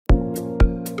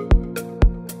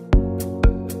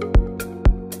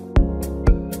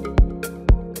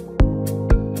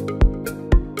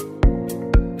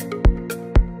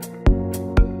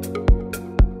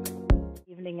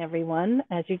everyone.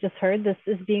 As you just heard, this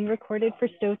is being recorded for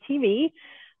Stow TV.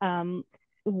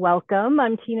 Welcome.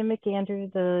 I'm Tina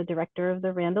McAndrew, the director of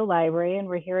the Randall Library, and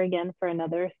we're here again for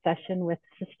another session with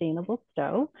Sustainable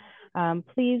Stow.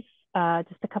 Please,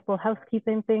 just a couple of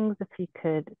housekeeping things. If you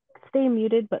could stay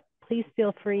muted, but please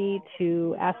feel free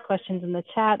to ask questions in the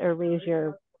chat or raise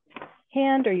your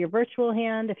hand or your virtual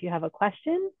hand if you have a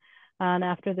question. And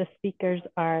after the speakers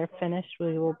are finished,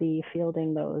 we will be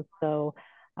fielding those. So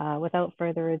without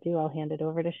further ado, I'll hand it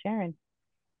over to Sharon.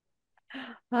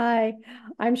 Hi,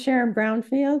 I'm Sharon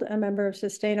Brownfield, a member of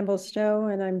Sustainable Stow,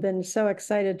 and I've been so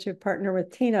excited to partner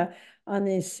with Tina on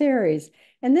these series.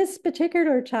 And this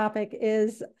particular topic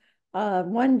is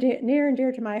one near and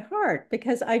dear to my heart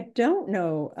because I don't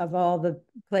know of all the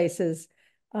places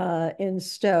in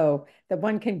Stow that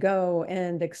one can go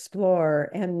and explore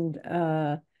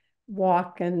and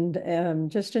walk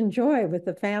and just enjoy with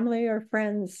the family or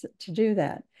friends to do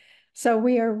that. So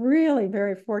we are really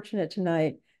very fortunate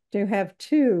tonight to have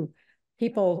two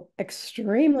people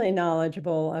extremely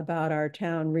knowledgeable about our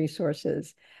town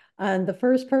resources. And the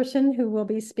first person who will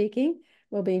be speaking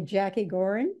will be Jacquie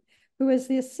Goring, who is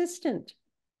the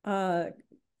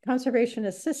conservation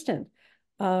assistant,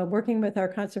 working with our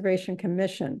Conservation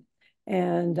Commission,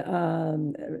 and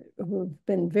who've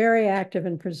been very active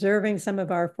in preserving some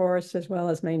of our forests as well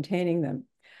as maintaining them.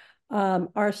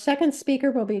 Our second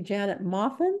speaker will be Janet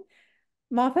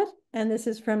Moffat, and this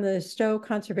is from the Stow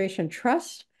Conservation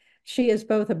Trust. She is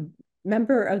both a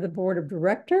member of the board of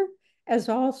director and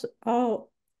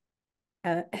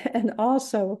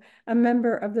also a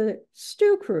member of the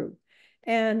Stew Crew.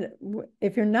 And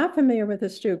if you're not familiar with the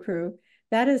Stew Crew,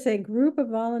 that is a group of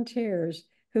volunteers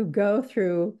who go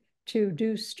through to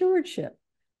do stewardship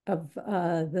of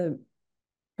the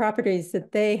properties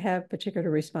that they have particular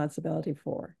responsibility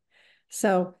for.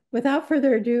 So without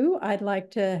further ado, I'd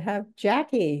like to have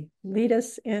Jacquie lead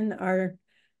us in our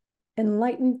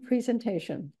enlightened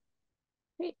presentation.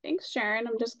 Great, thanks, Sharon.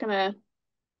 I'm just gonna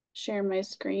share my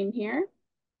screen here.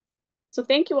 So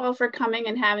thank you all for coming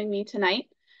and having me tonight.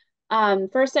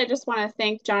 First, I just want to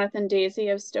thank Jonathan Daisy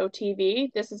of Stow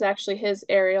TV. This is actually his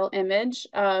aerial image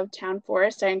of town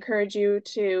forest. I encourage you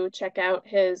to check out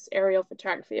his aerial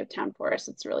photography of town forest.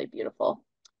 It's really beautiful.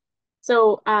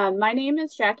 So my name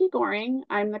is Jacquie Goring.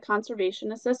 I'm the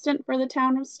conservation assistant for the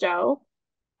town of Stow.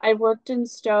 I've worked in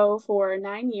Stow for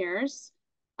 9 years.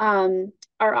 Our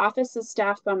office is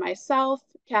staffed by myself,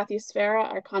 Kathy Sfera,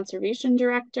 our conservation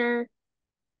director.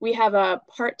 We have a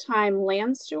part-time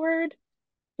land steward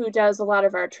who does a lot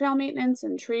of our trail maintenance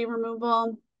and tree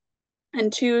removal,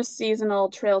 and 2 seasonal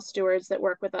trail stewards that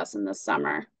work with us in the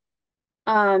summer.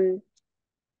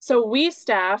 So we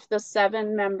staff the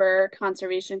 7-member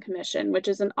Conservation Commission, which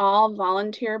is an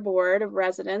all-volunteer board of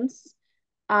residents,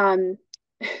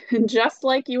 just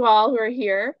like you all who are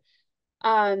here.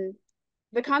 The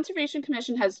Conservation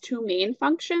Commission has 2 main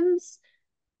functions.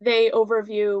 They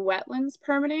overview wetlands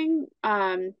permitting.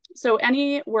 So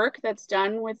any work that's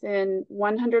done within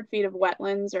 100 feet of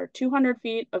wetlands or 200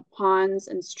 feet of ponds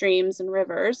and streams and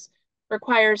rivers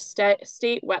requires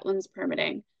state wetlands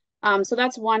permitting. So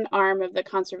that's one arm of the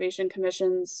Conservation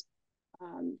Commission's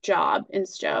job in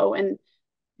Stow. And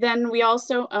then we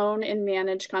also own and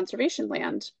manage conservation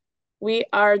land. We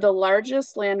are the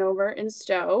largest landowner in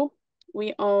Stow.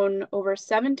 We own over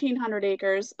 1,700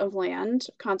 acres of land,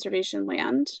 conservation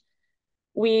land.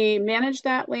 We manage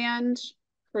that land,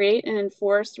 create and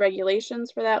enforce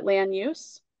regulations for that land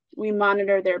use. We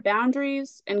monitor their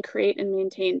boundaries and create and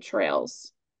maintain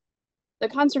trails. The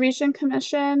Conservation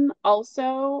Commission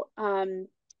also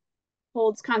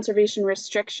holds conservation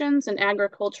restrictions and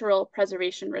agricultural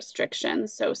preservation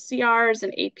restrictions. So CRs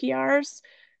and APRs,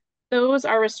 those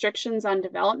are restrictions on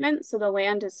development. So the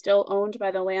land is still owned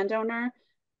by the landowner,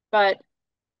 but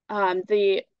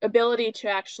the ability to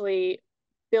actually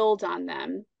build on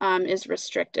them is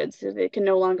restricted, so they can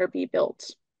no longer be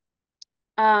built.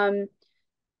 I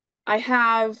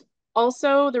have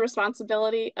also the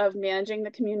responsibility of managing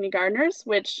the community gardeners,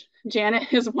 which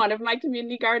Janet is one of my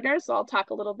community gardeners, so I'll talk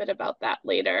a little bit about that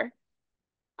later.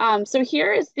 So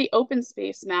here is the open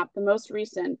space map, the most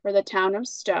recent for the town of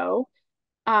Stow.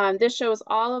 This shows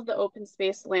all of the open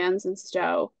space lands in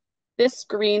Stow. This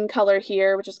green color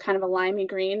here, which is kind of a limey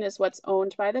green, is what's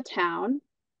owned by the town.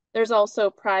 There's also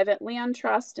private land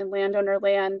trust and landowner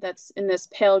land that's in this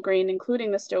pale green,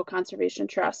 including the Stow Conservation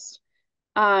Trust.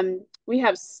 We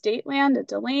have state land at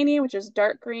Delaney, which is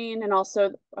dark green, and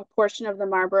also a portion of the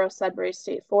Marlborough-Sudbury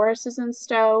State Forest is in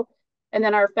Stow. And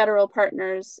then our federal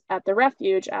partners at the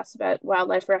refuge, Assabet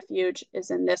Wildlife Refuge, is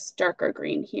in this darker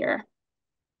green here.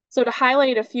 So to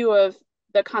highlight a few of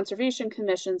the Conservation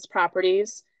Commission's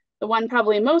properties, The one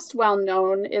probably most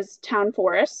well-known is Town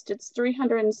Forest. It's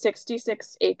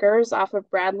 366 acres off of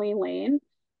Bradley Lane.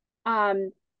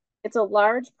 It's a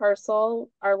large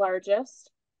parcel, our largest,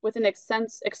 with an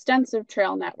extensive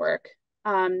trail network.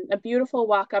 A beautiful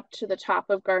walk up to the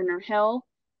top of Gardner Hill.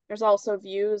 There's also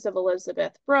views of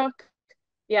Elizabeth Brook,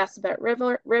 the Assabet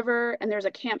River, and there's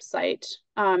a campsite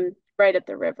right at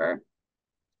the river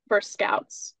for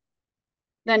scouts.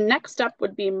 Then next up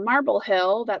would be Marble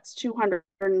Hill. That's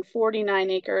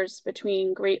 249 acres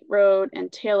between Great Road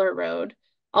and Taylor Road.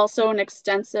 Also an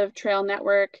extensive trail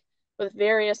network with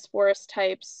various forest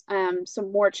types,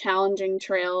 some more challenging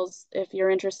trails if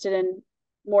you're interested in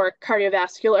more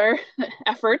cardiovascular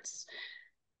efforts.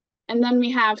 And then we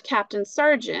have Captain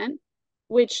Sargent,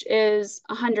 which is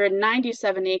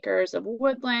 197 acres of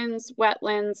woodlands,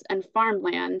 wetlands, and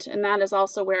farmland. And that is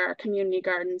also where our community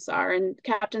gardens are. And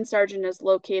Captain Sargent is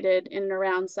located in and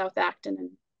around South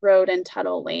Acton Road and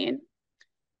Tuttle Lane.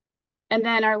 And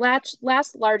then our last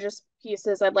largest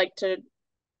pieces I'd like to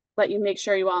let you make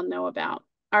sure you all know about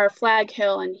are Flag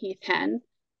Hill and Heath Hen.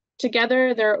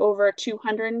 Together, they're over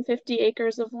 250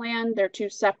 acres of land. They're two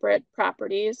separate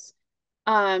properties.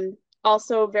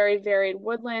 Also very varied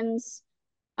woodlands.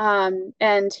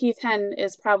 And Heath Hen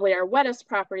is probably our wettest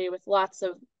property with lots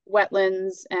of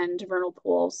wetlands and vernal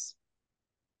pools.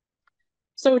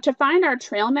 So to find our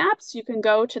trail maps, you can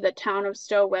go to the Town of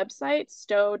Stow website,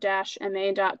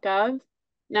 stow-ma.gov,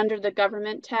 and under the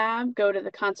Government tab, go to the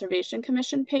Conservation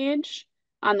Commission page.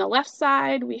 On the left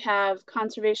side, we have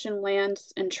Conservation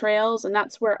Lands and Trails, and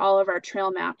that's where all of our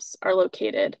trail maps are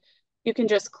located. You can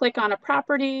just click on a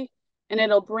property, and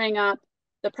it'll bring up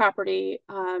the property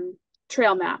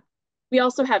trail map. We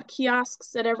also have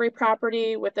kiosks at every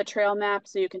property with a trail map,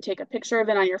 so you can take a picture of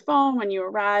it on your phone when you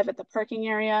arrive at the parking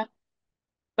area,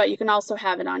 but you can also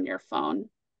have it on your phone.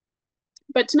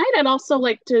 But tonight I'd also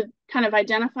like to kind of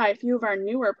identify a few of our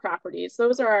newer properties.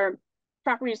 Those are our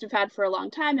properties we've had for a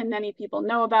long time and many people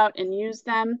know about and use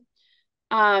them.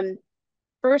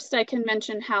 First, I can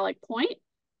mention Halleck Point,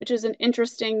 which is an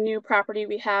interesting new property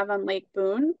we have on Lake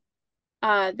Boone.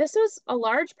 This is a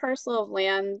large parcel of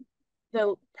land,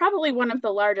 probably one of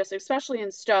the largest, especially in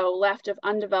Stow, left of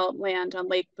undeveloped land on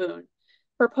Lake Boone.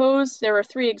 Proposed, there were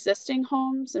 3 existing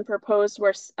homes, and proposed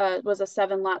was a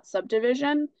 7-lot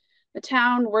subdivision. The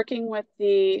town, working with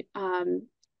a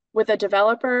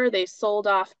developer, they sold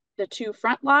off the 2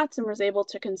 front lots and was able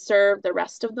to conserve the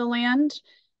rest of the land.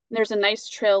 And there's a nice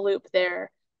trail loop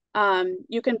there.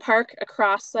 You can park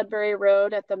across Sudbury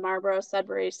Road at the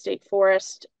Marlborough-Sudbury State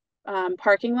Forest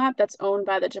parking lot that's owned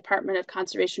by the Department of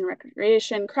Conservation and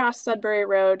Recreation, cross Sudbury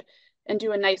Road, and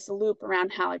do a nice loop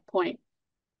around Halleck Point.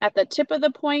 At the tip of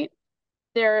the point,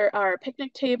 there are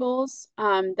picnic tables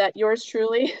that yours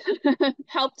truly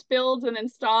helped build and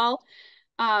install.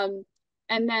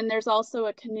 And then there's also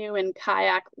a canoe and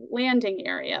kayak landing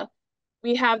area.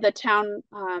 We have the town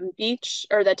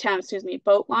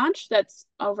boat launch that's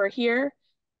over here.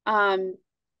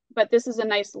 But this is a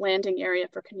nice landing area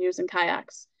for canoes and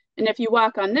kayaks. And if you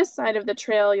walk on this side of the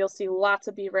trail, you'll see lots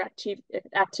of beaver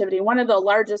activity. One of the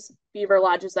largest beaver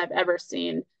lodges I've ever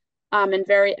seen, and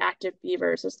very active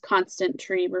beavers. There's constant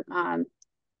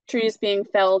trees being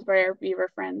felled by our beaver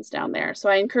friends down there. So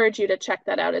I encourage you to check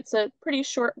that out. It's a pretty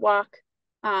short walk,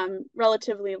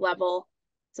 relatively level.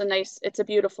 It's a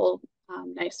beautiful,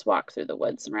 nice walk through the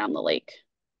woods around the lake.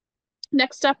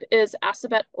 Next up is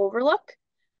Assabet Overlook.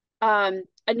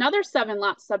 Another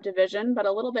 7-lot subdivision, but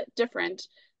a little bit different.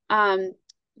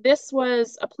 This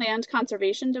was a planned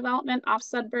conservation development off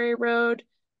Sudbury Road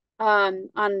on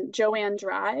Joanne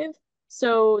Drive.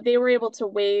 So they were able to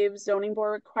waive zoning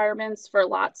board requirements for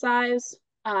lot size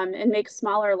and make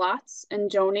smaller lots and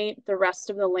donate the rest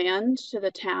of the land to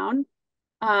the town.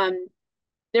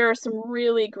 There are some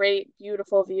really great,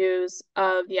 beautiful views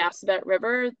of the Assabet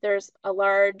River. There's a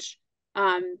large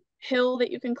hill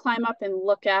that you can climb up and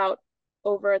look out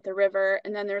over at the river.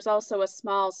 And then there's also a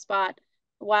small spot,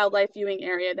 wildlife viewing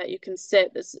area that you can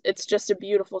sit. It's just a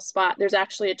beautiful spot. There's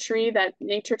actually a tree that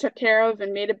nature took care of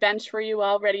and made a bench for you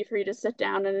all ready for you to sit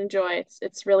down and enjoy.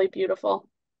 It's really beautiful.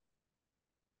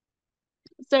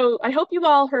 So I hope you've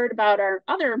all heard about our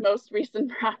other most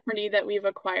recent property that we've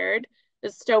acquired, the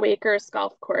Stow Acres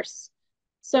Golf Course.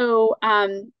 So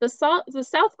the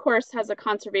South Course has a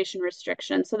conservation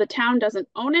restriction. So the town doesn't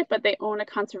own it, but they own a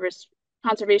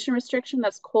conservation restriction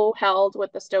that's co-held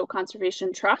with the Stow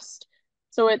Conservation Trust.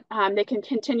 So they can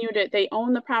continue they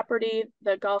own the property,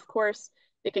 the golf course,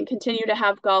 they can continue to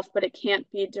have golf, but it can't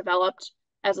be developed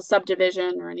as a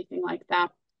subdivision or anything like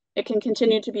that. It can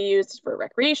continue to be used for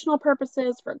recreational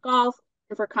purposes, for golf,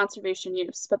 and for conservation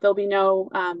use, but there'll be no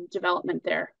development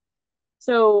there.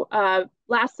 So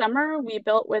last summer, we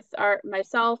built with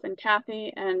myself and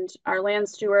Kathy and our land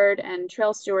steward and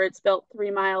trail stewards built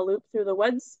 3-mile loop through the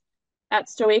woods at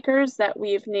Stow Acres that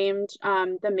we've named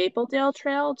the Mapledale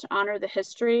Trail to honor the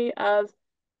history of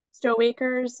Stow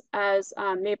Acres, as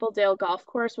Mapledale Golf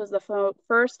Course was the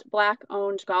first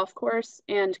Black-owned golf course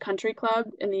and country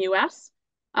club in the U.S.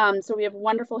 So we have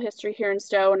wonderful history here in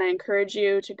Stow, and I encourage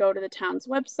you to go to the town's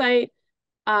website.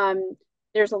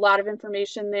 There's a lot of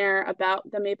information there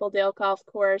about the Mapledale Golf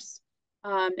Course,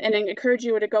 and I encourage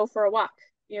you to go for a walk.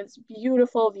 It's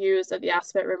beautiful views of the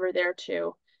Aspet River there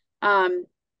too.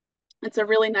 It's a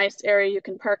really nice area. You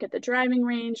can park at the driving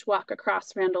range, walk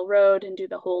across Randall Road, and do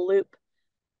the whole loop.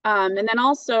 And then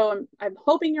also, I'm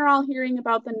hoping you're all hearing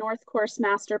about the North Course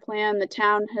Master Plan. The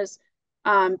town has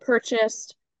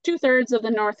purchased 2/3 of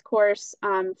the North Course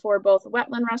for both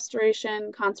wetland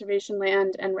restoration, conservation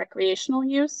land, and recreational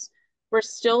use. We're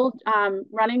still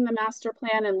running the master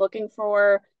plan and looking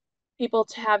for people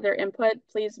to have their input.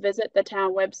 Please visit the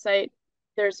town website.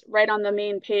 There's right on the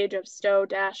main page of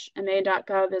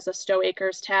stow-ma.gov is a Stow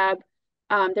Acres tab.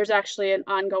 There's actually an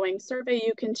ongoing survey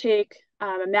you can take,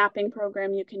 a mapping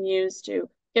program you can use to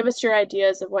give us your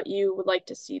ideas of what you would like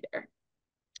to see there.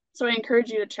 So I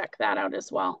encourage you to check that out as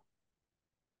well.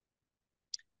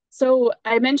 So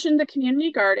I mentioned the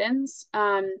community gardens.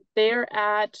 They are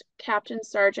at Captain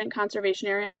Sargent Conservation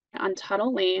Area on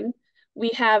Tuttle Lane. We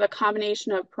have a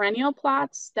combination of perennial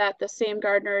plots that the same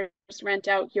gardeners rent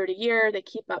out year to year. They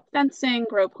keep up fencing,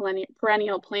 grow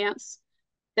perennial plants.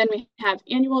 Then we have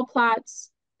annual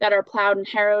plots that are plowed and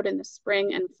harrowed in the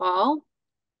spring and fall.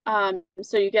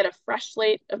 So you get a fresh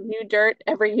slate of new dirt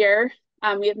every year.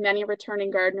 We have many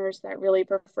returning gardeners that really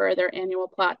prefer their annual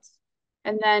plots.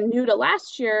 And then new to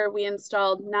last year, we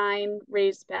installed 9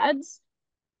 raised beds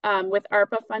with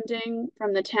ARPA funding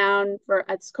from the town for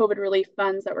its COVID relief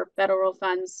funds that were federal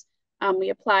funds. We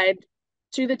applied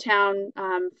to the town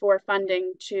for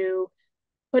funding to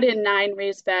put in 9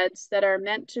 raised beds that are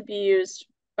meant to be used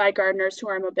by gardeners who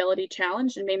are mobility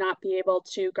challenged and may not be able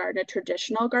to garden a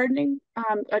traditional gardening,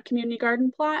 a community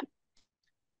garden plot.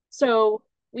 So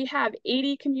we have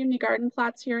 80 community garden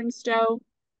plots here in Stow.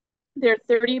 They're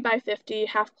 30 by 50,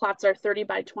 half plots are 30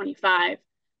 by 25.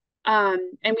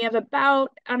 And we have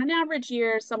about, on an average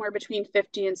year, somewhere between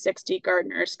 50 and 60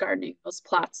 gardeners gardening those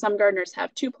plots. Some gardeners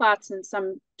have 2 plots and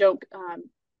some don't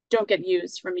get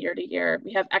used from year to year.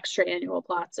 We have extra annual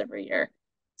plots every year.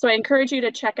 So I encourage you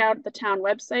to check out the town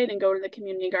website and go to the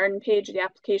community garden page. The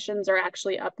applications are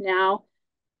actually up now.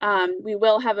 We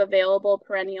will have available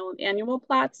perennial and annual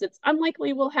plots. It's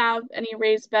unlikely we'll have any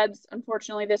raised beds,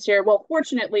 unfortunately, this year. Well,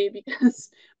 fortunately, because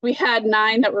we had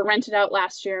 9 that were rented out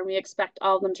last year and we expect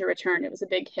all of them to return. It was a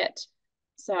big hit.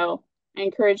 So I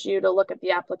encourage you to look at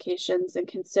the applications and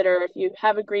consider if you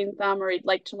have a green thumb or you'd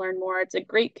like to learn more. It's a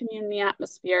great community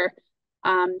atmosphere,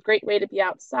 great way to be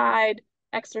outside,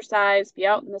 exercise, be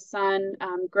out in the sun,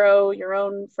 grow your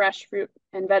own fresh fruit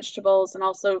and vegetables, and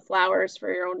also flowers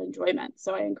for your own enjoyment.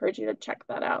 So I encourage you to check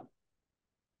that out.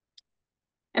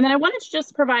 And then I wanted to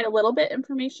just provide a little bit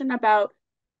information about,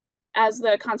 as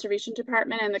the Conservation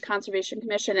Department and the Conservation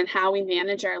Commission, and how we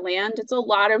manage our land. It's a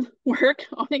lot of work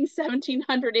owning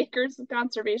 1,700 acres of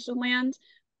conservation land.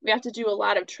 We have to do a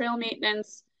lot of trail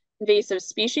maintenance, invasive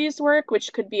species work,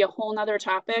 which could be a whole nother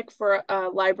topic for a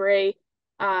library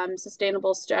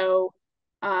Sustainable Stow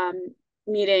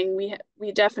meeting.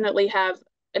 We definitely have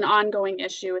an ongoing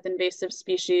issue with invasive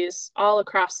species all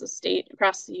across the state,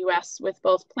 across the US, with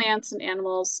both plants and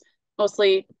animals,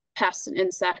 mostly pests and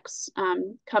insects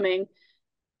coming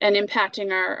and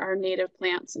impacting our native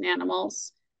plants and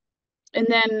animals. And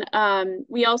then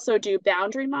we also do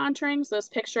boundary monitoring. So this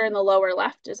picture in the lower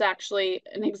left is actually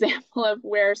an example of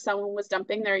where someone was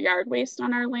dumping their yard waste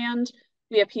on our land.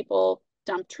 We have people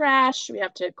dump trash, we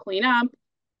have to clean up.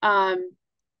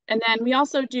 And then we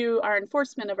also do our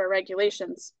enforcement of our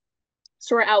regulations.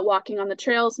 So we're out walking on the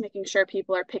trails, making sure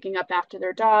people are picking up after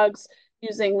their dogs,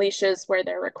 using leashes where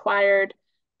they're required.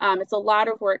 It's a lot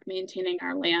of work maintaining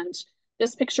our land.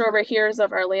 This picture over here is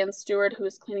of our land steward who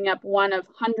is cleaning up one of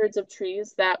hundreds of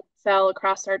trees that fell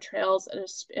across our trails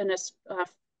in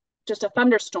just a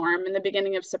thunderstorm in the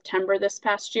beginning of September this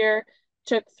past year.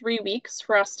 Took 3 weeks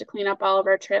for us to clean up all of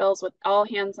our trails with all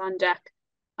hands on deck.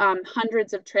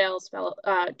 Hundreds of trees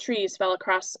fell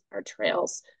across our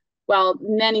trails, while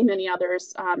many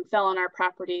others fell on our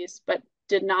properties, but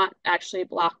did not actually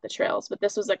block the trails. But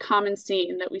this was a common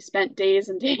scene that we spent days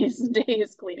and days and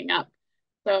days cleaning up.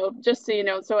 So just so you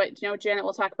know, Janet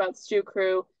will talk about Stew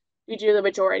Crew. We do the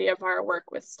majority of our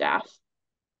work with staff.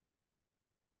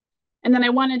 And then I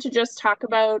wanted to just talk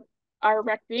about our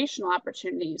recreational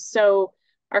opportunities. So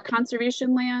our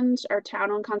conservation land, our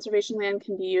town-owned conservation land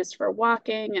can be used for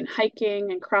walking and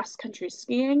hiking and cross-country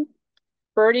skiing.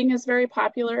 Birding is very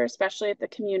popular, especially at the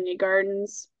community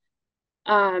gardens.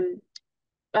 Cycling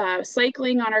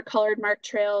on our colored marked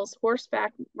trails,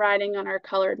 horseback riding on our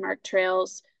colored marked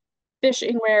trails,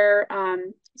 fishing where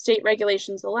state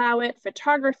regulations allow it,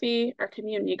 photography, our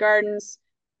community gardens.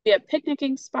 We have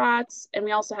picnicking spots, and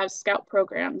we also have scout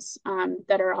programs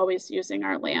that are always using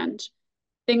our land.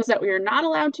 Things that we are not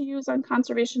allowed to use on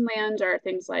conservation land are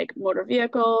things like motor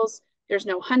vehicles. There's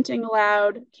no hunting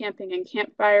allowed, camping and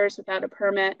campfires without a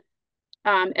permit.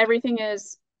 Everything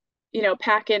is,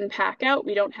 pack in, pack out.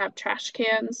 We don't have trash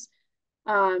cans.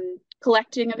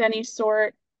 Collecting of any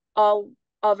sort. All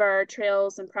of our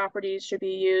trails and properties should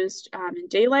be used in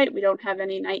daylight. We don't have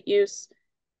any night use.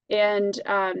 And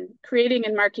creating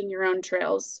and marking your own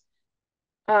trails.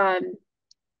 And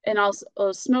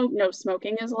also no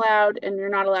smoking is allowed, and you're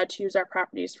not allowed to use our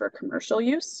properties for commercial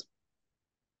use.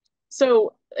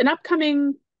 So an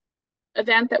upcoming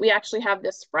event that we actually have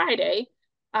this Friday,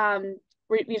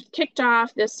 we've kicked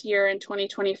off this year in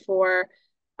 2024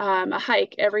 a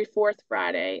hike every fourth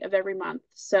Friday of every month.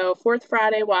 So fourth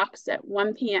Friday walks at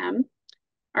 1 p.m.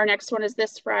 Our next one is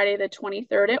this Friday, the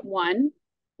 23rd at 1.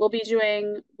 We'll be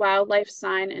doing wildlife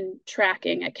sign and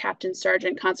tracking at Captain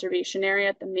Sargent Conservation Area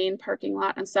at the main parking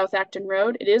lot on South Acton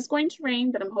Road. It is going to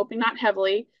rain, but I'm hoping not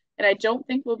heavily. And I don't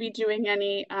think we'll be doing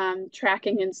any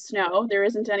tracking in snow. There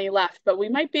isn't any left, but we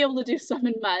might be able to do some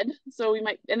in mud. So we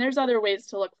might, and there's other ways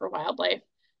to look for wildlife.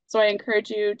 So I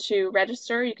encourage you to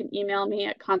register. You can email me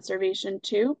at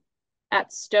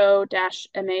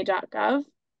conservation2@stow-ma.gov.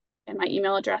 And my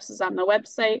email address is on the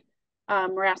website.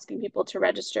 We're asking people to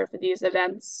register for these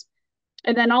events.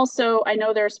 And then also, I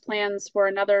know there's plans for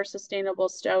another Sustainable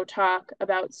Stow talk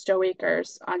about Stow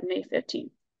Acres on May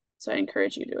 15th. So I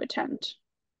encourage you to attend.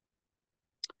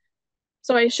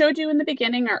 So I showed you in the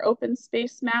beginning our open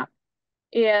space map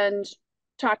and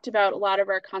talked about a lot of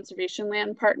our conservation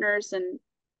land partners. And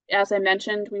as I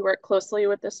mentioned, we work closely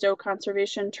with the Stow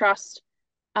Conservation Trust.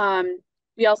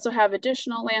 We also have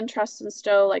additional land trusts in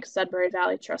Stow, like Sudbury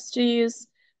Valley Trustees,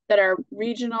 that are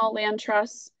regional land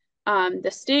trusts.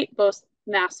 The state, both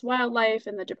Mass Wildlife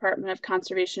and the Department of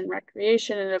Conservation and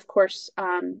Recreation, and of course,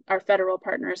 our federal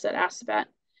partners at ASBET.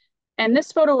 And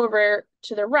this photo over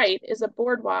to the right is a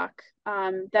boardwalk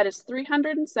that is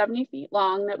 370 feet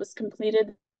long that was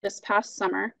completed this past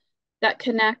summer that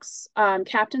connects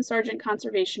Captain Sargent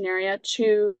Conservation Area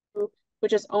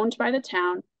which is owned by the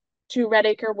town, to Red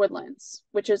Acre Woodlands,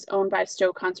 which is owned by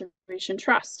Stow Conservation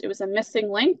Trust. It was a missing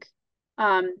link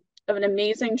of an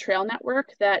amazing trail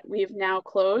network that we've now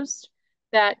closed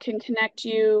that can connect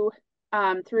you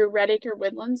through Red Acre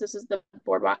Woodlands. This is the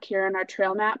boardwalk here on our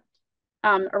trail map,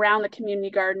 around the community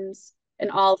gardens and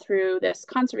all through this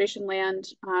conservation land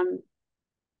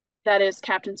that is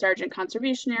Captain Sargent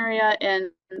Conservation Area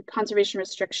and conservation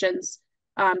restrictions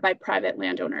by private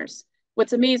landowners.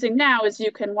 What's amazing now is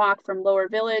you can walk from Lower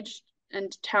Village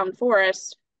and Town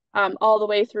Forest all the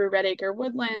way through Red Acre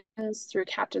Woodlands, through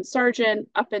Captain Sargent,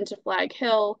 up into Flag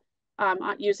Hill,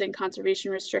 using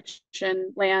conservation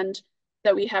restriction land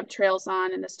that we have trails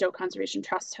on and the Stow Conservation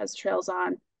Trust has trails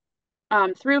on,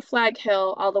 through Flag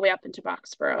Hill all the way up into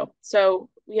Boxborough. So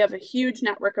we have a huge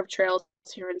network of trails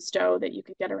here in Stow that you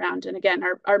can get around. And again,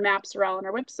 our maps are all on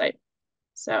our website.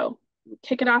 So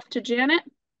kick it off to Janet.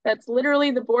 That's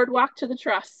literally the boardwalk to the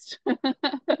trust. There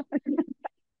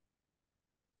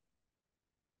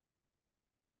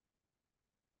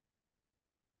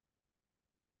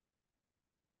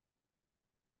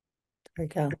we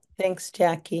go. Thanks,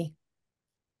 Jackie.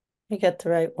 You got the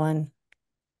right one.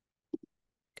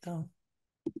 Go.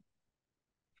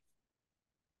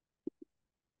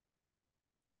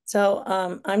 So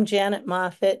I'm Janet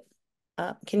Moffat.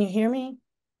 Can you hear me?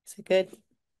 Is it good?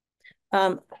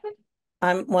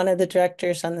 I'm one of the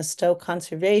directors on the Stow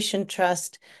Conservation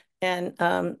Trust. And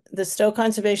the Stow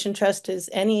Conservation Trust is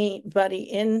anybody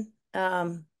in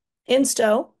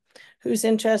Stow who's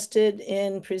interested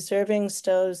in preserving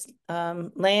Stow's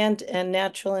land and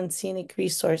natural and scenic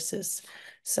resources.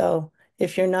 So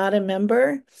if you're not a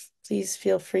member, please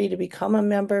feel free to become a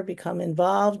member, become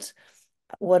involved.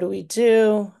 What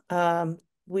do?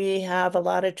 We have a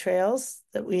lot of trails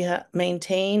that we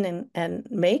maintain and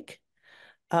make.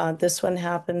 This one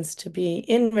happens to be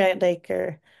in Red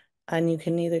Acre, and you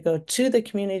can either go to the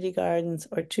community gardens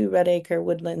or to Red Acre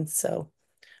Woodlands. So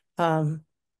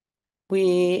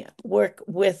we work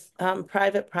with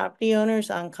private property owners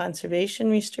on conservation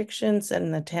restrictions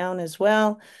and the town as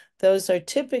well. Those are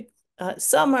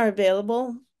some are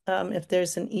available if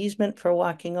there's an easement for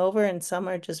walking over, and some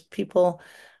are just people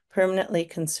permanently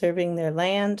conserving their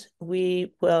land.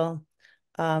 We will,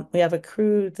 we have a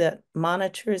crew that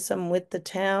monitors them with the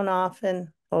town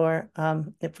often, or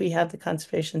if we have the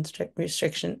conservation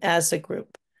restriction as a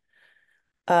group.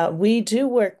 We do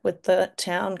work with the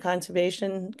Town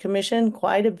Conservation Commission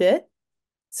quite a bit.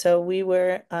 So we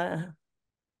were,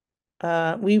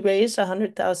 we raised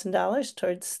 $100,000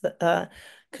 towards the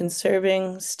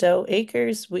conserving Stow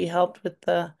acres. We helped with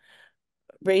the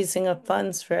raising of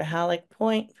funds for Halleck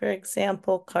Point, for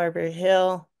example, Carver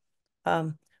Hill.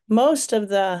 Most of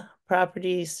the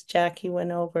properties Jackie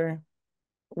went over,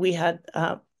 we had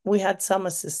some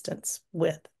assistance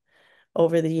with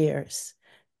over the years.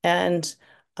 And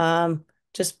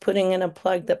just putting in a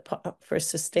plug that for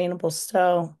Sustainable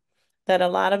Stow, that a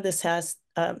lot of this has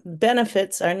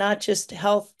benefits are not just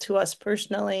health to us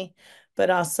personally, but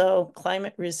also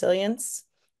climate resilience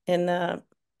in the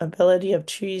ability of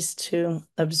trees to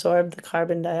absorb the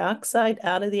carbon dioxide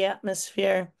out of the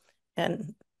atmosphere,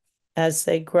 and as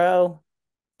they grow,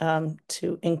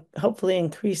 to hopefully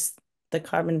increase the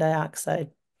carbon dioxide.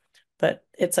 But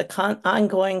it's a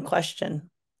ongoing question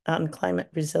on climate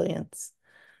resilience.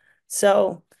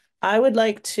 So I would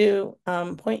like to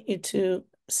point you to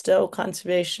Stow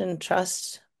Conservation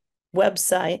Trust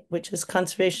website, which is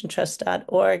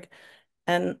conservationtrust.org.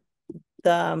 And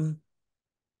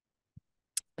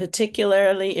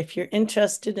particularly if you're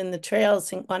interested in the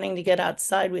trails and wanting to get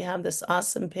outside, we have this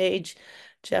awesome page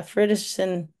Jeff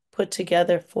Ritterson put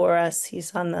together for us.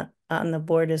 He's on the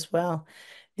board as well.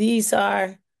 These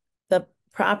are the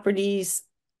properties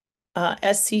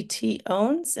SCT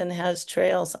owns and has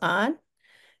trails on.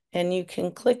 And you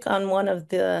can click on one of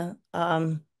the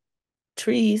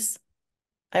trees.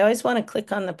 I always want to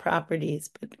click on the properties,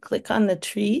 but click on the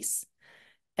trees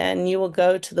and you will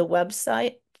go to the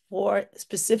website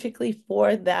specifically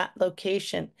for that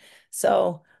location.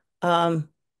 So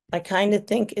I kind of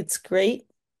think it's great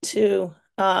to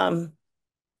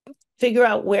figure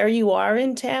out where you are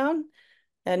in town,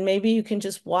 and maybe you can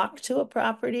just walk to a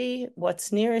property.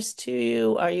 What's nearest to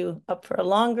you? Are you up for a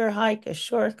longer hike, a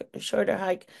shorter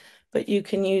hike? But you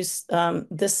can use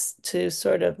this to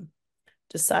sort of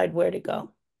decide where to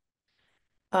go.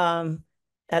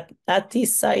 At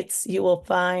these sites, you will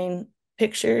find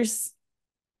pictures,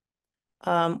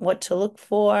 what to look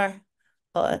for,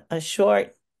 a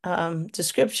short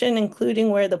description,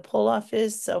 including where the pull-off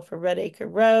is. So for Red Acre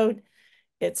Road,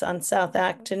 it's on South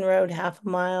Acton Road, half a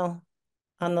mile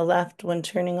on the left when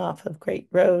turning off of Great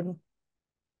Road.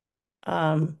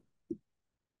 And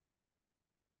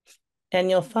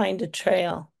you'll find a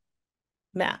trail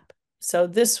map. So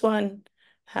this one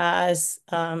has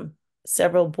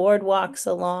several boardwalks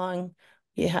along.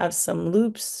 You have some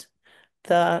loops.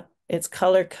 It's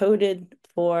color coded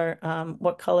for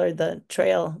what color the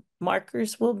trail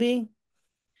markers will be.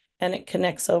 And it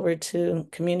connects over to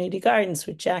community gardens,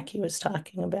 which Jackie was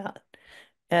talking about.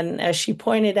 And as she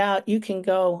pointed out, you can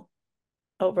go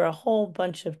over a whole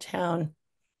bunch of town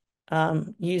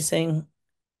using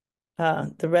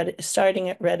starting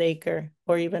at Red Acre,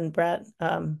 or even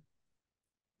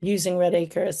using Red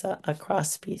Acre as a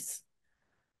cross piece.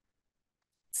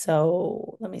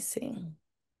 So let me see.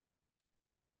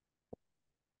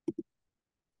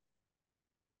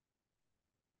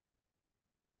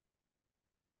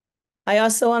 I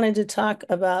also wanted to talk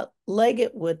about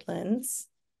Leggett Woodlands,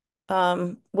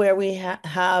 where we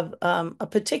have a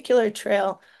particular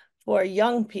trail for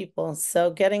young people.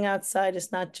 So getting outside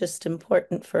is not just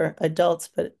important for adults,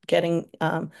 but getting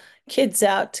kids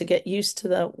out to get used to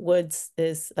the woods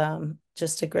is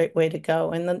just a great way to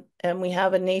go. And we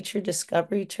have a nature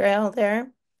discovery trail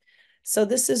there. So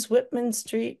this is Whitman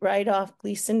Street, right off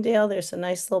Gleasondale. There's a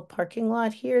nice little parking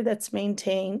lot here that's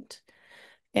maintained.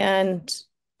 And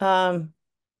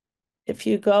if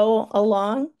you go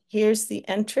along, here's the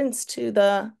entrance to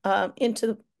the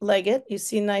into Leggett. You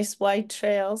see nice wide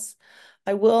trails.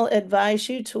 I will advise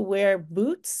you to wear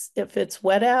boots if it's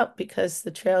wet out, because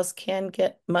the trails can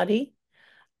get muddy.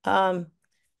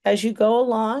 As you go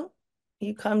along,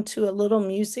 you come to a little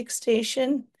music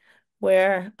station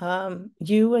where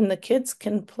you and the kids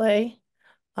can play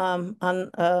on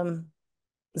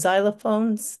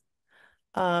xylophones.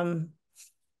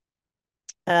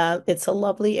 It's a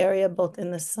lovely area, both in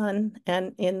the sun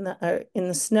and in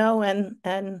the snow and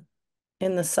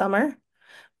in the summer.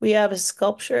 We have a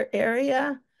sculpture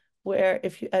area where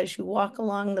as you walk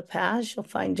along the paths, you'll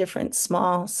find different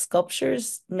small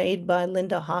sculptures made by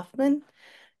Linda Hoffman.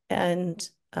 And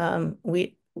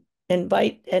we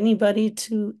invite anybody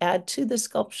to add to the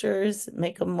sculptures,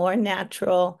 make them more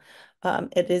natural.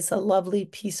 It is a lovely,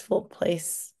 peaceful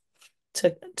place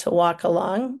to walk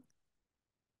along.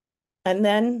 And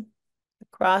then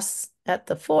across at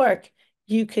the fork,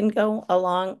 you can go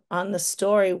along on the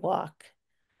story walk,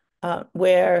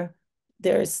 where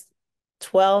there's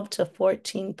 12 to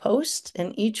 14 posts,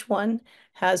 and each one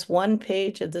has one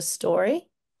page of the story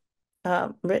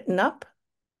written up.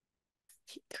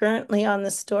 Currently on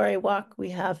the story walk, we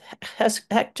have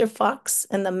Hector Fox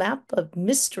and the Map of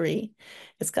Mystery.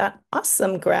 It's got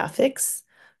awesome graphics.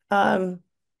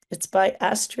 It's by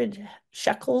Astrid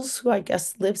Shekels, who I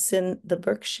guess lives in the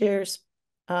Berkshires.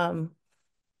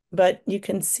 But you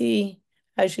can see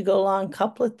as you go along a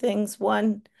couple of things.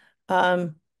 One,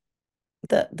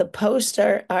 the posts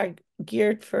are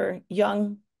geared for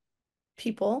young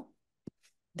people.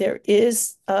 There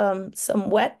is some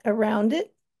wet around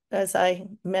it, as I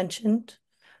mentioned.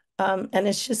 And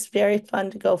it's just very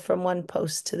fun to go from one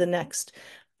post to the next.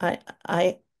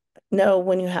 I know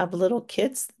when you have little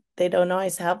kids, they don't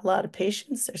always have a lot of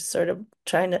patience. They're sort of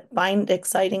trying to find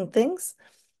exciting things.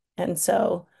 And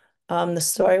so the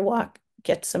story walk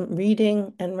gets some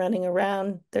reading and running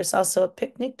around. There's also a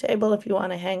picnic table if you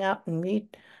want to hang out and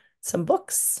read some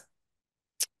books.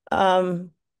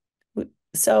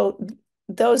 So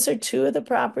those are two of the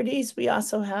properties. We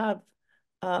also have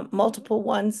multiple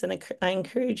ones, and I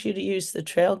encourage you to use the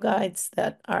trail guides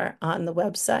that are on the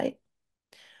website.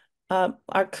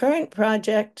 Our current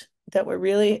project that we're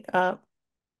really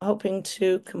hoping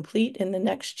to complete in the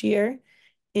next year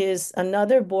is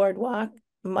another boardwalk,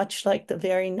 much like the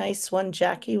very nice one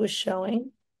Jacquie was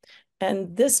showing.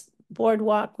 And this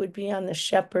boardwalk would be on the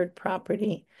Shepherd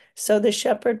property. So the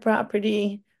Shepherd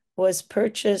property was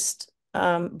purchased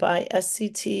by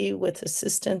SCT with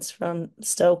assistance from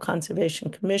Stow Conservation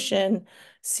Commission,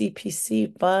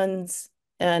 CPC funds,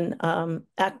 and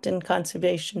Acton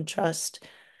Conservation Trust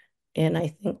in, I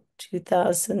think,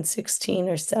 2016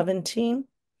 or 17.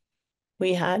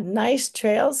 We had nice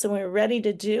trails and we were ready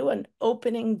to do an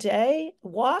opening day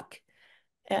walk,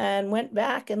 and went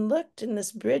back and looked, and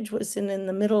this bridge was in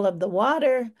the middle of the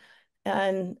water,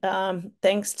 and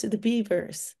thanks to the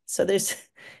beavers. So there's,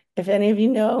 if any of you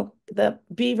know, the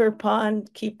beaver pond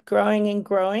keep growing and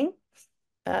growing.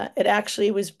 It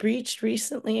actually was breached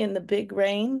recently in the big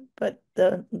rain, but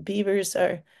the beavers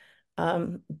are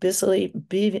busily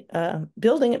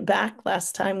building it back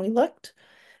last time we looked.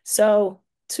 So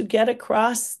to get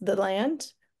across the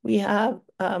land, we have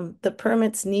the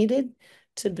permits needed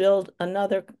to build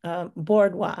another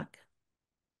boardwalk.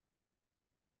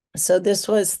 So this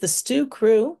was the Stow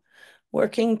crew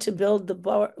working to build the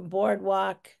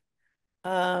boardwalk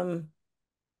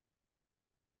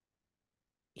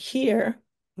here.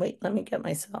 Wait, let me get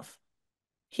myself.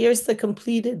 Here's the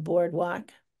completed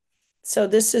boardwalk. So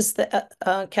this is the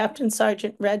Captain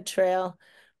Sergeant Red Trail.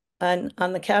 And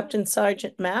on the Captain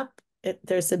Sergeant map,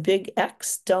 there's a big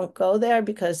X. Don't go there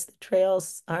because the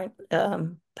trails aren't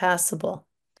passable.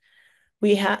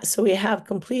 We have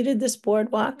completed this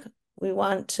boardwalk. We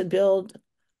want to build,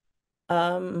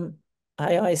 I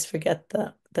always forget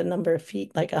the number of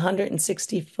feet, like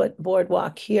 160-foot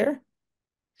boardwalk here.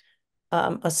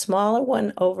 A smaller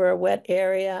one over a wet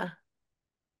area,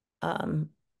 and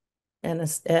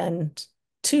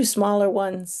two smaller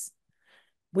ones.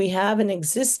 We have an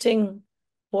existing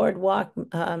boardwalk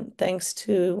thanks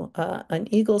to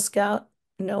an Eagle Scout,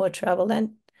 Noah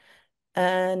Travelent,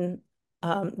 and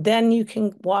then you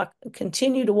can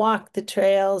continue to walk the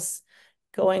trails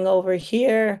going over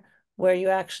here where you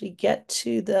actually get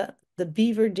to the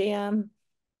beaver dam.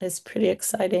 It's pretty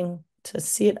exciting to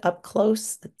see it up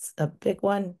close. It's a big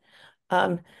one.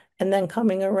 And then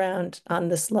coming around on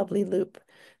this lovely loop.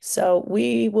 So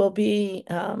we will be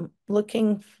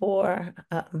looking for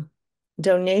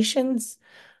donations.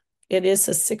 It is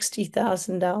a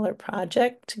 $60,000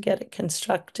 project to get it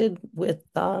constructed with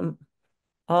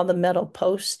all the metal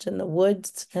posts and the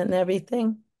woods and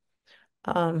everything.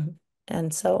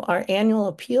 And so our annual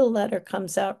appeal letter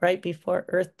comes out right before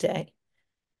Earth Day.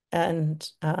 And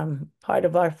part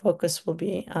of our focus will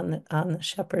be on the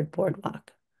Shepherd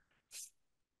Boardwalk.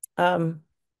 Oops,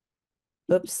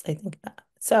 I think that.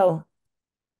 So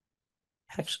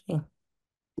actually,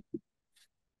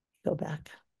 go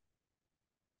back.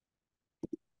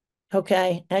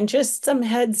 Okay, and just some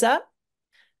heads up.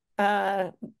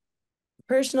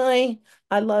 Personally,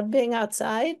 I love being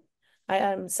outside.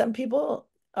 Some people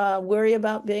worry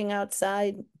about being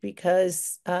outside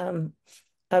because of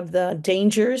the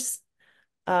dangers.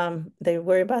 They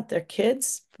worry about their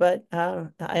kids, but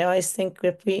I always think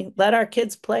if we let our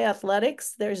kids play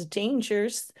athletics, there's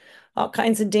dangers, all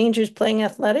kinds of dangers playing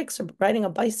athletics or riding a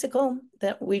bicycle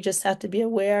that we just have to be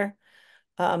aware,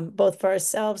 both for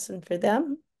ourselves and for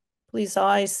them. Please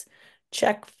always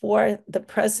check for the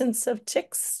presence of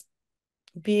ticks.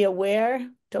 Be aware,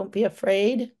 don't be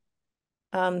afraid.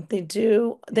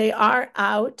 They are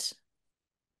out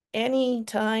any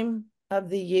time of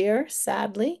the year,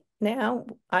 sadly. Now,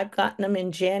 I've gotten them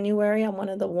in January on one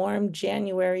of the warm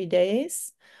January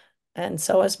days, and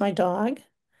so has my dog.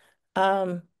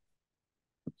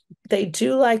 They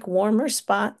do like warmer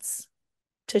spots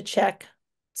to check.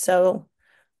 So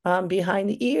behind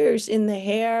the ears, in the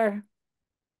hair,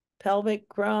 pelvic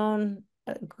groin,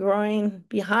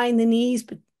 behind the knees,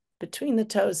 but between the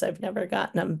toes, I've never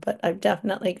gotten them, but I've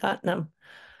definitely gotten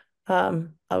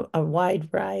them a wide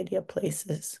variety of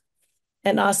places.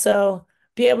 And also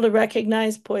be able to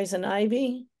recognize poison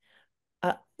ivy.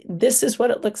 This is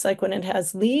what it looks like when it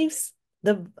has leaves.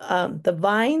 The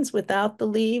vines without the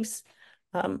leaves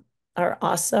are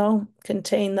also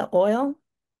contain the oil.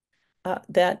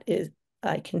 That is,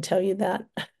 I can tell you that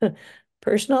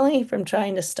personally from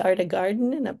trying to start a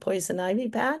garden in a poison ivy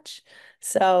patch.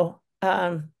 So,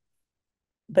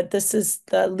 but this is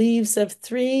the leaves of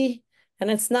 3, and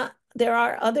it's not, there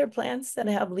are other plants that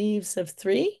have leaves of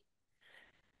 3.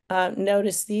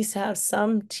 Notice these have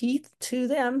some teeth to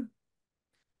them.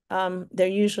 They're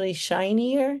usually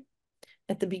shinier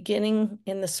at the beginning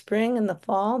in the spring and the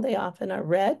fall. They often are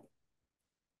red.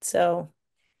 So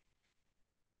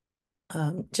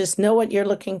just know what you're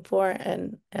looking for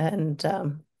and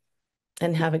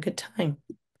have a good time.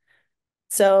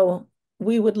 So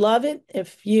we would love it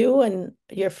if you and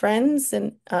your friends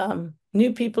and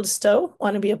new people to Stow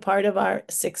want to be a part of our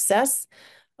success.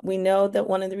 We know that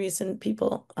one of the reasons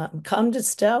people come to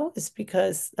Stow is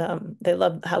because they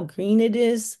love how green it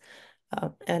is.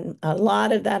 And a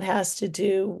lot of that has to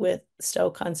do with Stow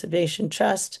Conservation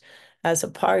Trust as a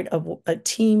part of a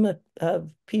team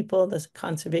of people, the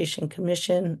Conservation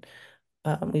Commission.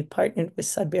 We partnered with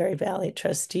Sudbury Valley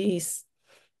trustees,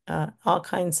 all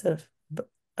kinds of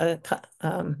the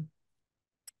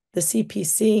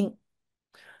CPC.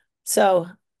 So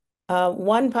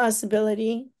one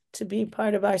possibility to be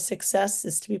part of our success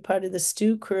is to be part of the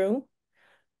Stow crew,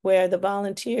 where the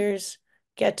volunteers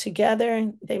get together,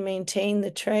 they maintain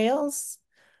the trails.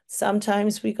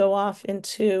 Sometimes we go off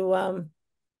into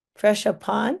Fresha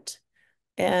Pond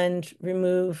and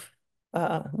remove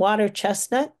water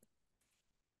chestnut.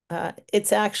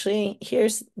 It's actually,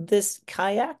 here's this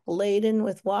kayak laden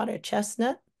with water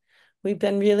chestnut. We've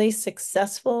been really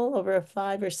successful over a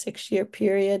 5 or 6 year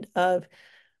period of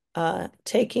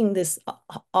taking this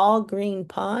all green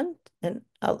pond, and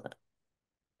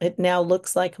it now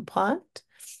looks like a pond.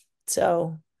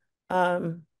 So,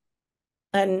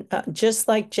 just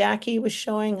like Jacquie was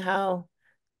showing how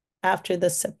after the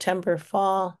September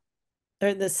fall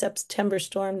or the September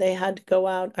storm, they had to go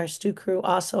out. Our Stow crew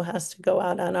also has to go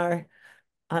out on our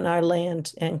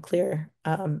land and clear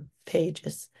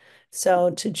pages.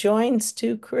 So to join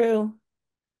Stow crew,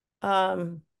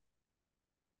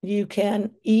 you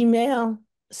can email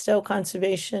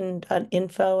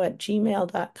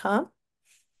stowconservation.info@gmail.com.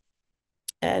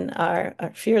 And our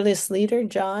fearless leader,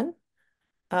 John,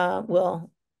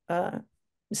 San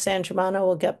Germano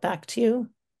will get back to you.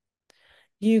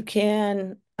 You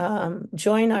can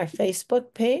join our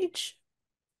Facebook page,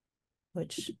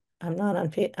 which I'm not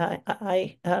on.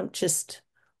 I just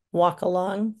walk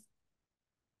along,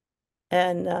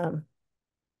 and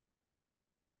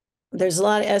there's a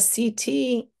lot of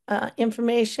SCT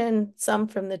information, some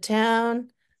from the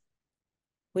town.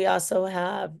 We also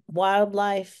have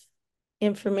wildlife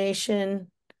information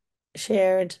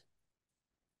shared.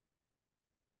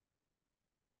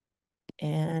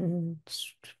 And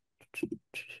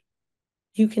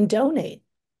you can donate.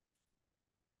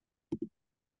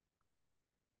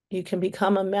 You can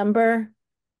become a member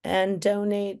and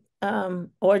donate,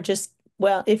 or just,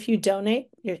 well, if you donate,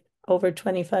 you're over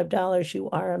 $25,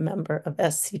 you are a member of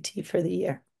SCT for the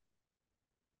year.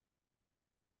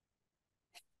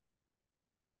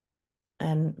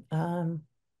 And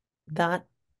that,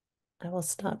 I will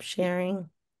stop sharing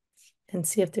and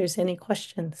see if there's any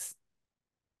questions.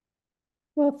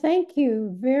 Well, thank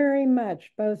you very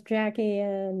much, both Jacquie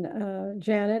and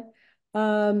Janet.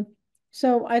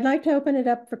 So I'd like to open it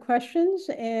up for questions.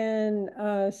 And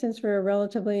since we're a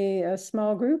relatively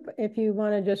small group, if you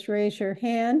want to just raise your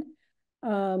hand,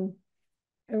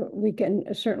 we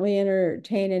can certainly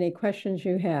entertain any questions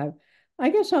you have. I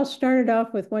guess I'll start it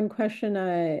off with one question.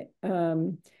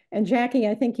 And Jacquie,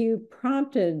 I think you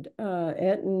prompted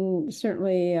it, and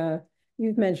certainly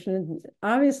you've mentioned,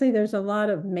 obviously there's a lot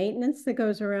of maintenance that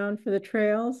goes around for the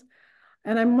trails.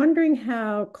 And I'm wondering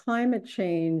how climate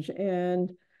change and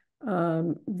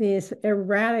this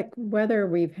erratic weather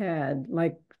we've had,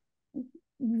 like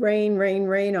rain, rain,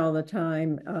 rain all the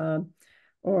time,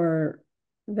 or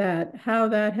how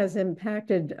that has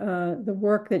impacted the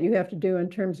work that you have to do in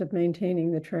terms of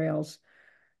maintaining the trails.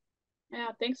 Yeah,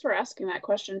 thanks for asking that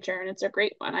question, Sharon. It's a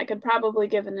great one. I could probably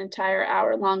give an entire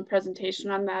hour-long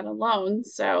presentation on that alone.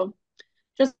 So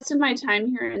just in my time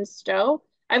here in Stow,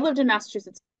 I've lived in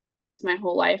Massachusetts my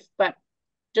whole life, but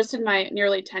just in my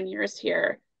nearly 10 years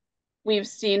here, we've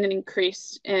seen an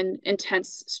increase in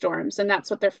intense storms. And that's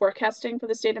what they're forecasting for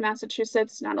the state of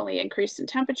Massachusetts, not only increase in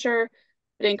temperature,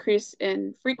 but increase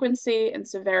in frequency and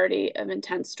severity of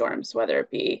intense storms, whether it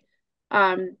be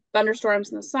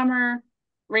thunderstorms in the summer,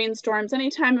 rainstorms, any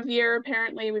time of year.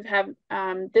 Apparently, we've had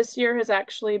this year has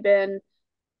actually been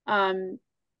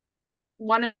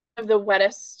one of the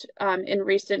wettest in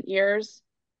recent years.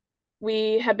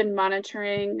 We have been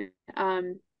monitoring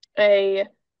a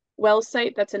well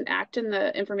site that's in Acton.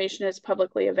 The information is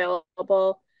publicly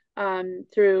available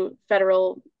through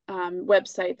federal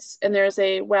websites. And there's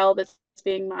a well that's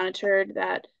being monitored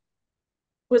that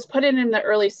was put in the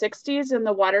early 60s, and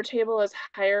the water table is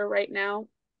higher right now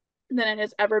than it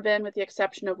has ever been, with the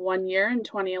exception of 1 year in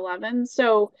 2011.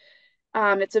 So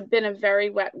it's been a very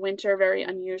wet winter, very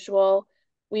unusual.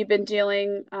 We've been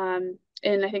dealing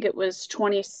in, I think it was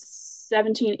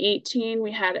 2017, 18,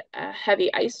 we had a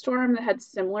heavy ice storm that had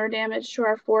similar damage to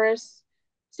our forests.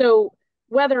 So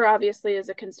weather obviously is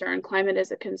a concern, climate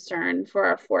is a concern for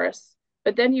our forests.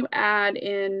 But then you add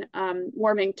in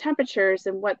warming temperatures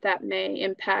and what that may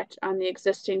impact on the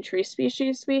existing tree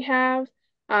species we have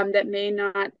that may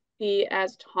not be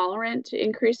as tolerant to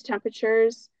increased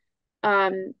temperatures,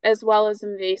 as well as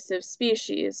invasive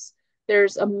species.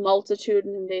 There's a multitude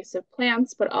of invasive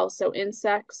plants, but also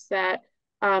insects that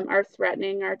are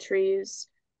threatening our trees.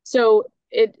 So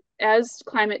as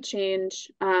climate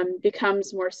change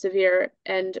becomes more severe,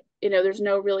 and there's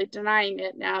no really denying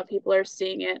it now, people are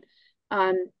seeing it,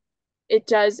 it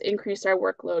does increase our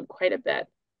workload quite a bit.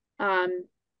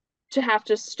 To have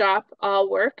to stop all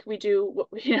work, we do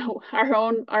our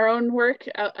own work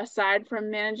aside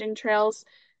from managing trails,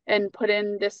 and put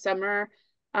in this summer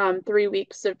 3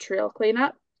 weeks of trail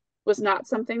cleanup was not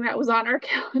something that was on our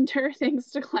calendar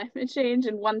thanks to climate change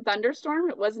and one thunderstorm.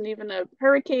 It wasn't even a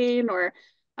hurricane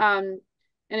and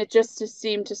it just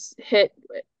seemed to hit,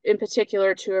 in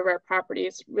particular, 2 of our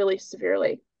properties really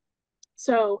severely.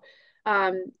 So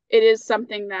it is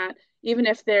something that even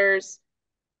if there's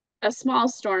a small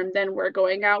storm, then we're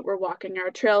going out, we're walking our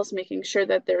trails, making sure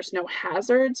that there's no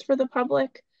hazards for the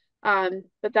public.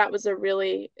 But that was a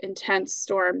really intense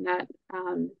storm that,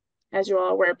 as you all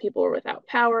are aware, people were without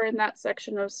power in that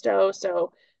section of Stow.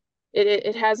 So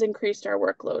it has increased our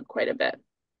workload quite a bit.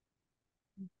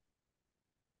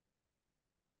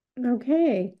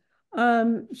 Okay.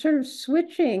 Sort of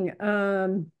switching.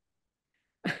 I'll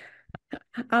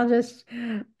ask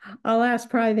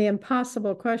probably the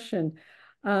impossible question.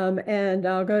 And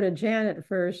I'll go to Janet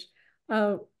first.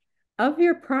 Of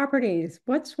your properties,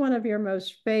 what's one of your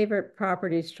most favorite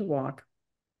properties to walk?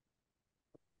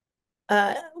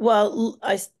 Well,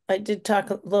 I did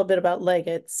talk a little bit about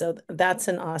Leggett, so that's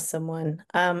an awesome one.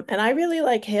 And I really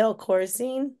like Hale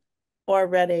Corzine or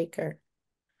Red Acre.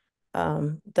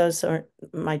 Those are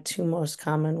my 2 most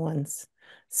common ones.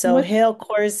 So Hale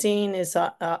Corzine is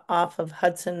off of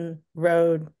Hudson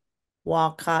Road,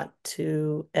 Walcott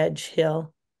to Edge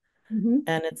Hill.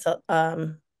 And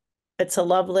it's a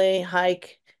lovely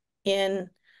hike in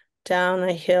down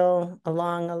a hill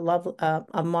along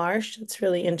a marsh. It's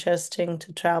really interesting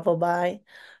to travel by,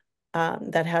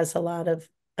 that has a lot of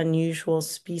unusual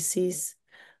species.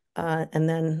 And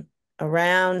then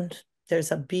around,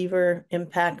 there's a beaver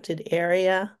impacted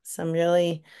area, some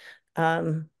really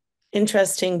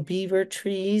interesting beaver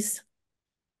trees.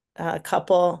 A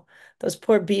couple, those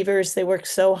poor beavers, they worked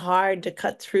so hard to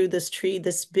cut through this tree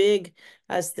this big.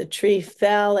 As the tree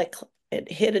fell, it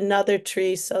hit another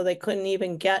tree, so they couldn't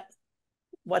even get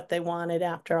what they wanted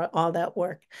after all that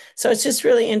work. So it's just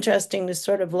really interesting to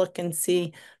sort of look and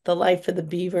see the life of the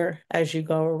beaver as you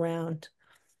go around.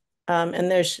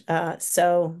 And there's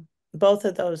so both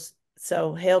of those.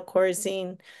 So Hale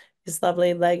Corzine is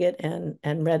lovely. Leggett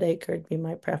and Red Acre would be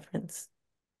my preference.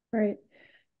 Right.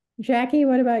 Jackie,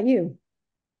 what about you?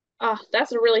 Oh,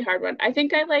 that's a really hard one. I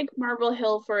think I like Marble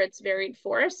Hill for its varied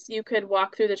forests. You could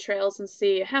walk through the trails and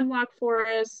see a hemlock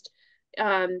forest,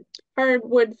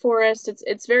 hardwood forest.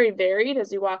 It's very varied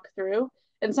as you walk through,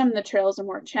 and some of the trails are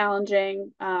more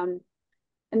challenging. And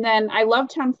then I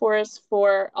love Town Forest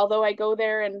although I go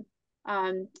there and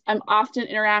I'm often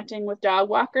interacting with dog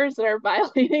walkers that are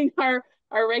violating our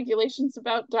regulations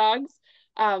about dogs.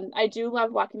 I do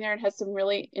love walking there. It has some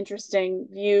really interesting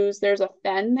views. There's a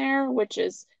fen there, which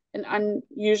is an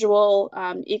unusual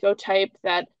ecotype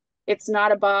that it's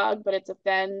not a bog, but it's a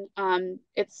fen.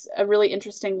 It's a really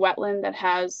interesting wetland that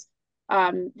has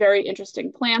very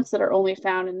interesting plants that are only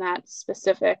found in that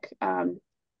specific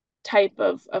type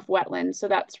of wetland. So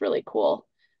that's really cool.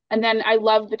 And then I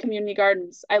love the community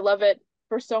gardens. I love it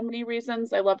for so many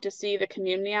reasons. I love to see the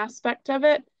community aspect of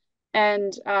it.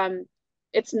 And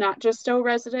it's not just Stowe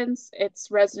residents,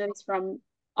 it's residents from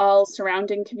all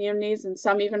surrounding communities and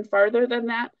some even farther than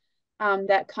that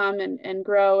that come and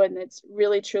grow. And it's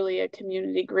really, truly a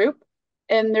community group.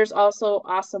 And there's also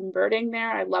awesome birding there.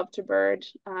 I love to bird,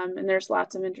 and there's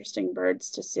lots of interesting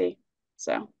birds to see.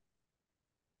 So.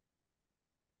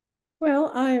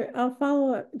 Well, I'll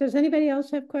follow up. Does anybody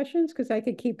else have questions? Because I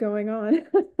could keep going on.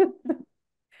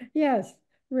 Yes,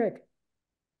 Rick.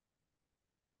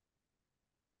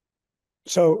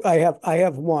 So I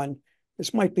have one.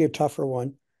 This might be a tougher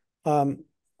one. I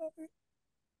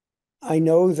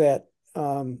know that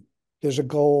there's a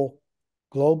goal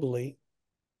globally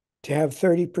to have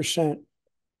 30%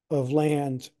 of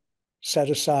land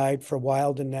set aside for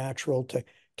wild and natural to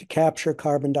capture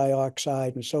carbon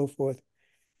dioxide and so forth.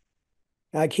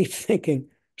 I keep thinking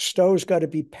Stow's got to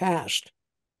be past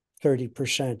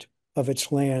 30% of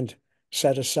its land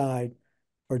set aside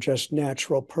for just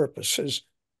natural purposes.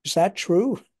 Is that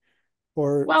true?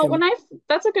 Or Well,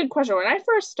 that's a good question. When I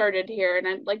first started here, and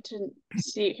I'd like to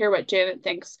hear what Janet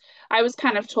thinks, I was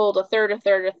kind of told a third, a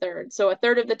third, a third. So a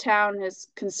third of the town is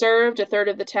conserved, a third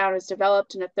of the town is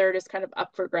developed, and a third is kind of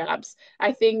up for grabs.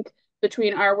 I think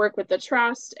between our work with the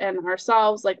trust and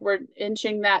ourselves, like we're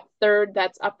inching that third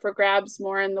that's up for grabs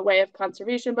more in the way of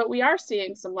conservation, but we are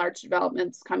seeing some large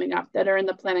developments coming up that are in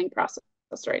the planning process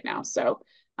right now. So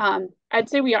I'd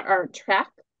say we are on track,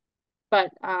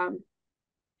 but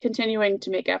continuing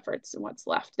to make efforts in what's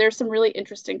left. There's some really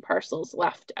interesting parcels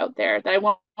left out there that I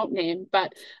won't name,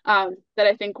 but that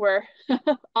I think we're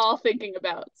all thinking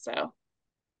about. So.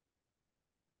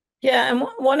 Yeah, and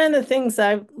one of the things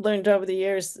I've learned over the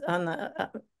years on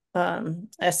the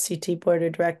SCT board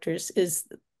of directors is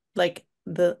like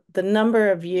the number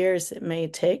of years it may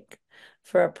take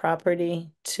for a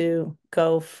property to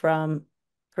go from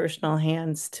personal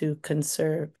hands to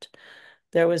conserved.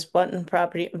 There was one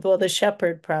property, well, the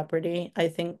Shepherd property, I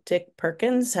think Dick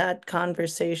Perkins had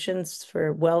conversations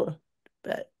for, well,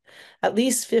 at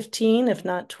least 15, if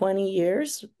not 20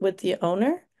 years with the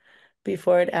owner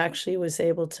before it actually was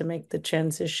able to make the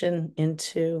transition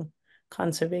into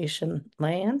conservation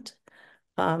land.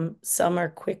 Some are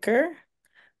quicker,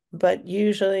 but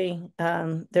usually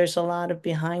there's a lot of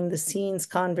behind the scenes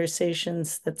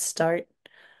conversations that start.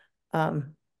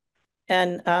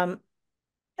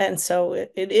 And so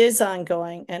it is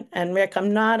ongoing. And Rick,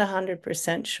 I'm not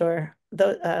 100% sure.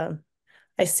 Though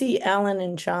I see Alan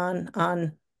and John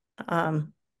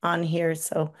on here,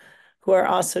 so who are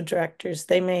also directors.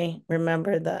 They may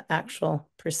remember the actual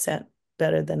percent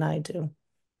better than I do.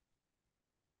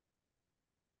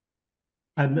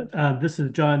 This is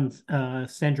John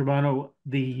Sangermano.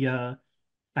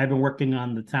 I've been working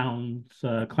on the town's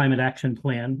climate action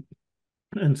plan,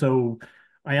 and so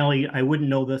I wouldn't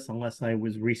know this unless I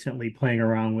was recently playing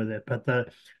around with it. But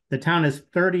the town is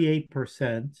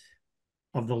 38%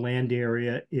 of the land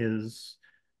area is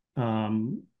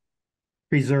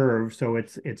preserved, so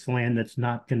it's land that's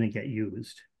not going to get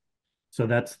used. So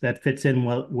that fits in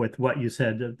well with what you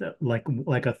said, like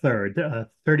a third,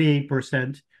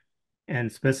 38%,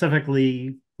 and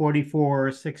specifically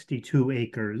 4,462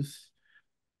 acres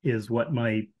is what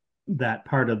that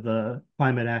part of the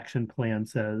climate action plan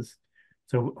says.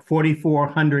 So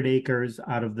 4,400 acres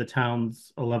out of the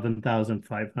town's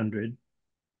 11,500,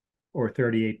 or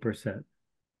 38%.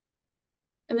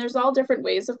 And there's all different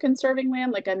ways of conserving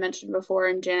land, like I mentioned before,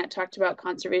 and Janet talked about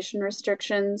conservation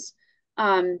restrictions.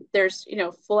 There's,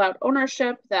 full out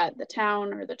ownership that the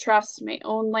town or the trust may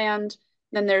own land.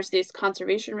 Then there's these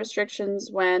conservation restrictions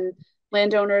when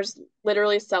landowners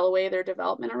literally sell away their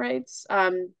development rights.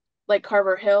 Like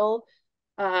Carver Hill,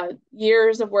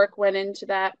 years of work went into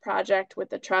that project with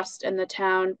the trust and the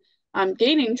town,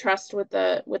 gaining trust with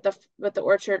the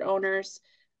orchard owners,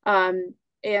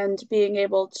 and being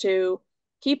able to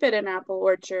keep it an apple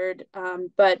orchard,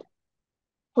 but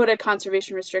put a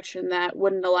conservation restriction that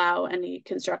wouldn't allow any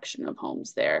construction of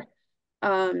homes there.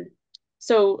 And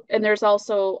there's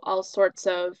also all sorts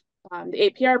of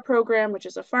the APR program, which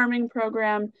is a farming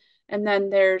program, and then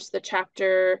there's the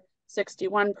Chapter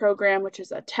 61 program, which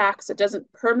is a tax. It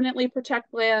doesn't permanently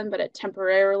protect land, but it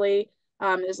temporarily,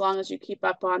 as long as you keep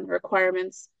up on the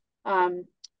requirements,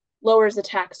 lowers the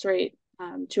tax rate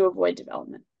to avoid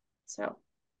development. So.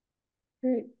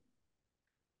 Great.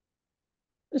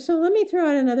 So let me throw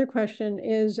out another question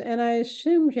is, and I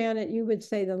assume, Janet, you would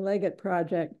say the Leggett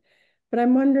Project, but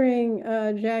I'm wondering,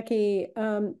 Jackie,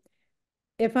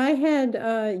 if I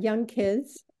had young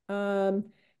kids and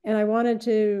I wanted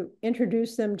to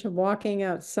introduce them to walking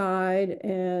outside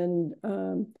and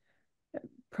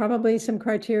probably some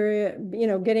criteria,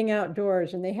 getting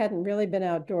outdoors, and they hadn't really been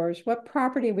outdoors, what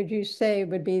property would you say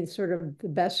would be sort of the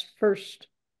best first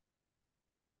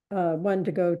one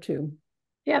to go to?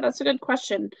 Yeah, that's a good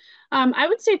question. I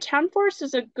would say town forest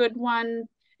is a good one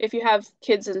if you have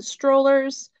kids in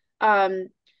strollers.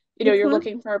 You're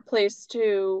looking for a place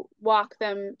to walk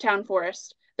them town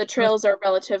forest. The trails are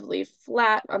relatively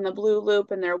flat on the blue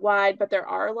loop and they're wide, but there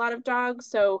are a lot of dogs.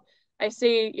 So I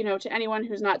say, to anyone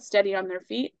who's not steady on their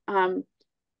feet,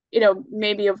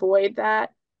 maybe avoid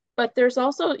that. But there's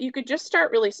also, you could just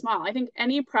start really small. I think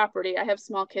any property, I have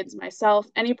small kids myself,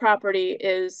 any property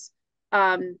is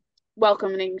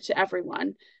welcoming to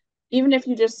everyone. Even if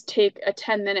you just take a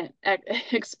 10-minute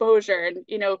exposure and,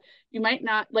 you might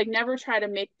not, never try to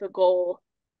make the goal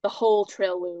the whole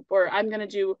trail loop, or I'm going to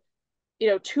do,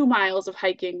 2 miles of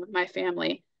hiking with my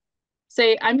family.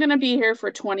 Say, I'm going to be here for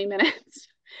 20 minutes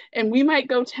and we might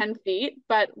go 10 feet,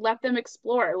 but let them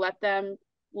explore, let them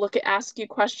ask you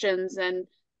questions and,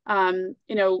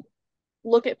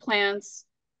 look at plants,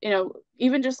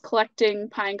 even just collecting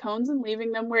pine cones and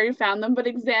leaving them where you found them, but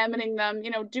examining them,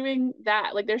 doing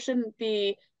that. There shouldn't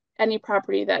be any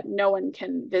property that no one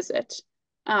can visit.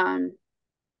 Start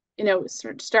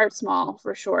small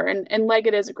for sure. And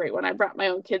Leggett is a great one. I brought my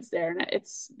own kids there and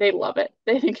they love it.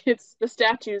 They think the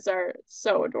statues are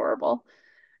so adorable.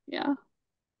 Yeah.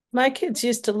 My kids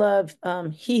used to love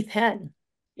Heath Hen.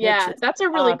 Yeah, that's a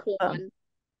really cool one.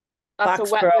 Lots of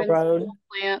Foxborough wetlands, Road.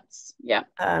 plants. Yeah.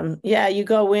 Yeah, you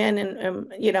go in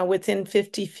and within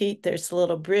 50 feet, there's a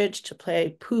little bridge to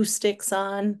play poo sticks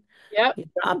on. Yep. You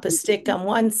drop a stick on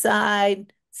one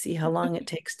side, see how long it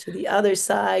takes to the other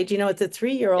side. It's a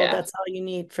 3-year-old, Yeah. that's all you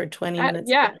need for 20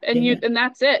 minutes. Yeah, and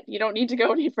that's it. You don't need to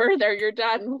go any further. You're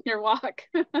done with your walk.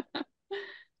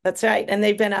 That's right. And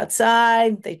they've been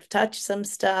outside, they've touched some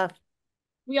stuff.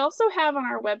 We also have on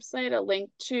our website a link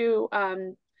to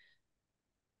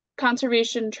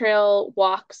conservation trail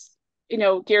walks,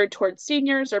 geared towards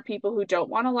seniors or people who don't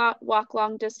want to walk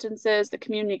long distances. The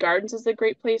community gardens is a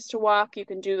great place to walk. You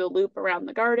can do the loop around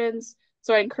the gardens.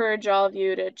 So I encourage all of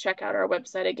you to check out our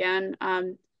website again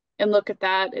and look at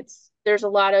that. There's a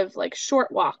lot of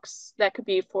short walks that could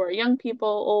be for young people,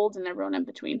 old, and everyone in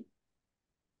between.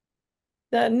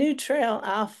 The new trail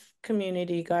off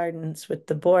community gardens with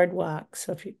the boardwalk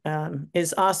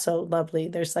is also lovely.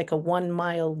 There's a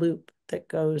 1-mile loop that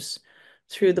goes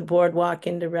through the boardwalk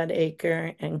into Red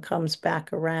Acre and comes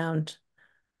back around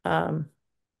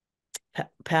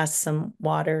past some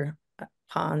water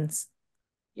ponds.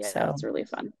 Yeah, that's really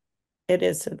fun. It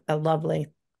is a lovely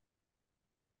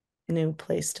new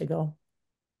place to go.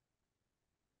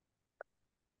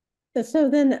 So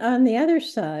then on the other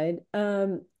side,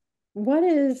 what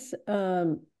is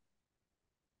a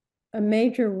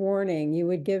major warning you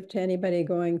would give to anybody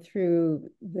going through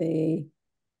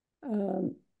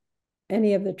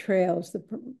any of the trails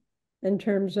in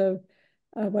terms of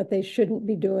what they shouldn't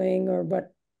be doing or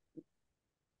what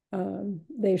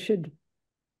they should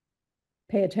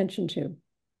pay attention to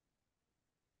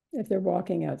if they're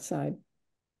walking outside?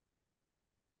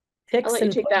 I'll let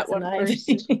you take that one first.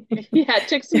 Yeah,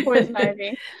 ticks and poison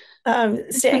ivy.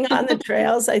 Staying on the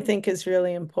trails, I think, is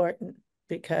really important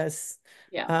because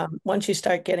once you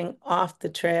start getting off the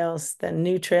trails, then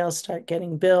new trails start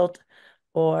getting built,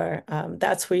 or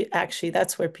that's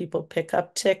where people pick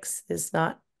up ticks is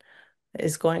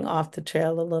going off the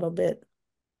trail a little bit.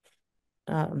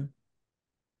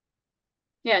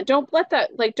 Yeah, don't let that,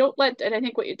 and I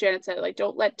think what Janet said,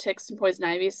 don't let ticks and poison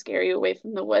ivy scare you away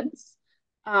from the woods.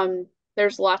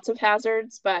 There's lots of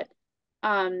hazards, but,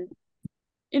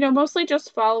 mostly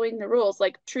just following the rules,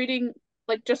 treating,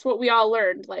 just what we all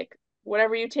learned,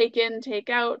 whatever you take in,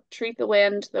 take out, treat the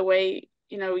land the way,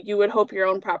 you would hope your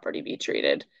own property be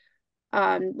treated.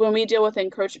 When we deal with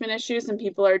encroachment issues and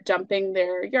people are dumping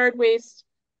their yard waste,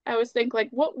 I always think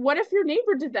what if your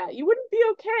neighbor did that? You wouldn't be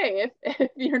okay if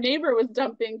your neighbor was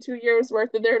dumping 2 years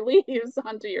worth of their leaves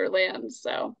onto your land.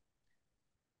 So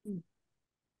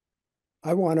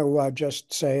I want to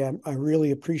just say I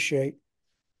really appreciate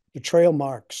the trail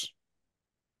marks.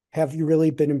 Have you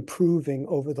really been improving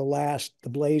over the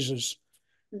blazes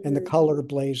and the color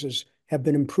blazes have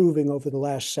been improving over the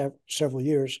last several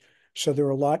years. So they're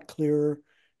a lot clearer,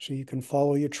 so you can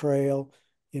follow your trail.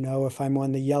 You know, if I'm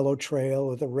on the yellow trail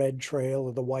or the red trail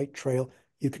or the white trail,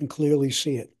 you can clearly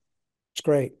see it. It's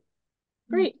great.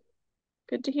 Great.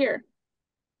 Good to hear.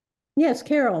 Yes,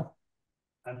 Carol.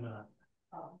 I'm not.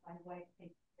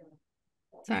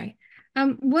 Sorry.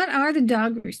 What are the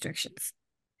dog restrictions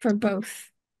for both?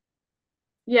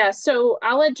 Yeah, so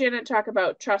I'll let Janet talk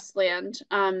about trust land,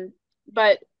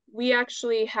 but we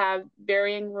actually have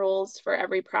varying rules for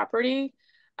every property.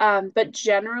 But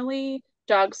generally,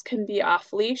 dogs can be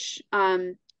off leash.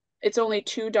 It's only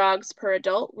 2 dogs per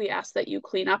adult. We ask that you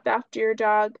clean up after your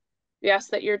dog. We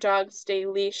ask that your dog stay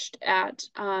leashed at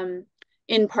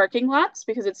in parking lots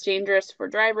because it's dangerous for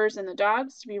drivers and the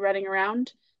dogs to be running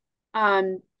around.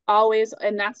 Always,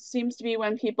 and that seems to be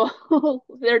when people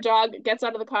their dog gets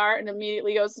out of the car and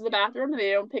immediately goes to the bathroom and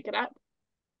they don't pick it up.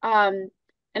 And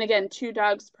again, 2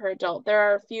 dogs per adult. There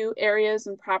are a few areas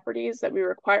and properties that we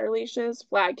require leashes.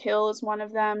 Flag Hill is one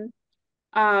of them.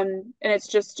 And it's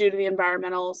just due to the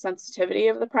environmental sensitivity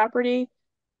of the property.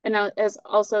 And as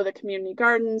also the community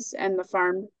gardens and the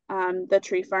farm, the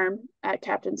tree farm at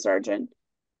Captain Sargent.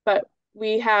 But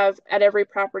we have at every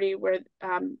property where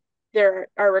there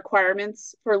are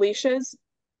requirements for leashes.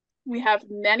 We have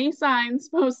many signs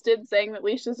posted saying that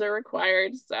leashes are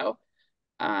required. So,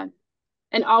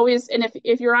 and always, and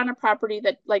if you're on a property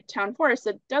that like Town Forest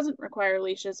that doesn't require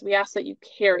leashes, we ask that you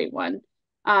carry one.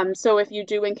 So if you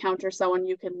do encounter someone,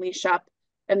 you can leash up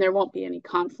and there won't be any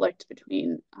conflict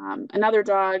between another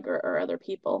dog or other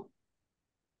people.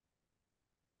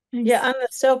 Yeah, on the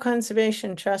Stow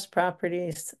Conservation Trust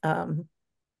properties,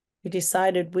 we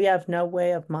decided we have no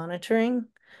way of monitoring.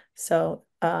 So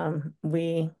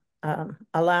we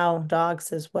allow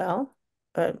dogs as well,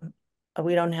 but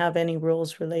we don't have any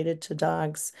rules related to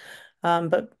dogs.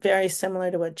 But very similar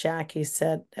to what Jacquie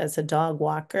said, as a dog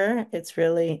walker, it's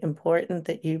really important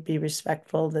that you be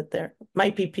respectful, that there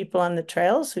might be people on the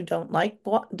trails who don't like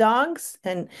dogs.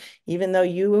 And even though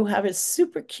you have a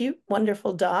super cute,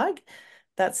 wonderful dog,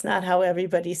 that's not how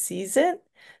everybody sees it.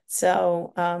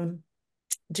 So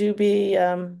do be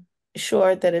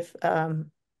sure that if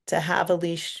to have a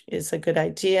leash is a good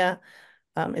idea.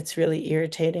 It's really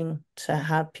irritating to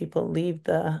have people leave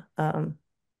the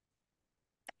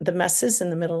messes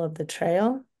in the middle of the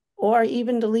trail, or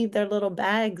even to leave their little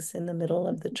bags in the middle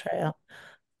of the trail.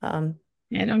 I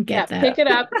don't get that. Pick it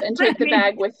up and take the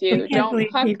bag with you.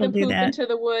 Don't huck the poop that. into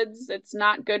the woods. It's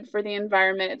not good for the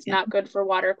environment. It's not good for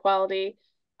water quality.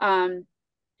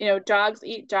 Dogs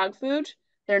eat dog food.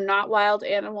 They're not wild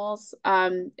animals.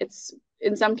 It's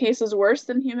in some cases worse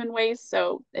than human waste.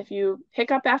 So if you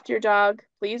pick up after your dog,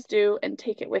 please do and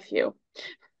take it with you.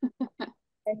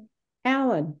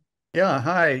 Alan. Yeah,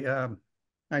 hi.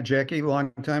 Hi, Jacquie.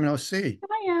 Long time no see.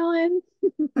 Hi, Alan.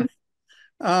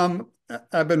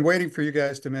 I've been waiting for you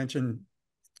guys to mention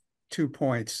 2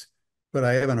 points, but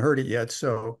I haven't heard it yet.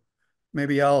 So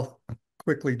maybe I'll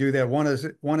quickly do that. One is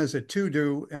a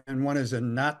to-do and one is a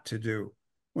not to do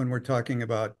when we're talking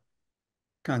about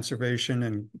conservation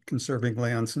and conserving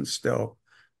lands and Stow.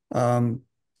 But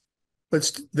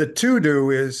the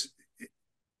to-do is,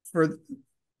 for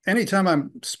anytime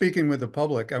I'm speaking with the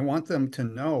public, I want them to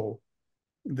know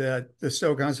that the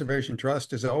Stow Conservation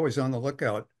Trust is always on the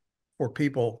lookout for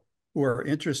people who are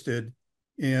interested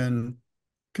in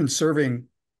conserving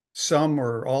some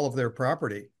or all of their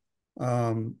property.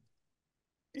 And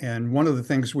one of the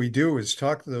things we do is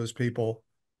talk to those people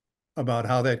about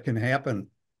how that can happen.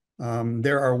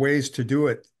 There are ways to do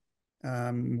it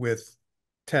with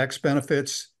tax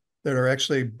benefits that are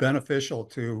actually beneficial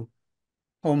to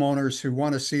homeowners who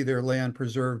want to see their land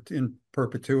preserved in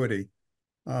perpetuity.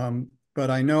 But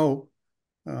I know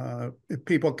if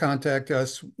people contact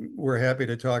us, we're happy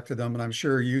to talk to them. And I'm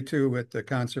sure you two at the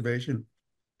Conservation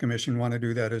Commission want to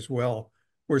do that as well.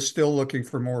 We're still looking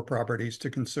for more properties to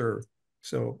conserve.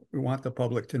 So we want the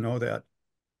public to know that.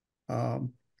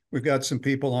 We've got some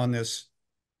people on this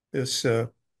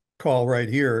call right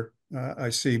here. I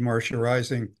see Marcia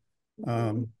Rising,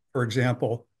 for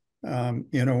example,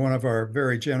 one of our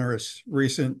very generous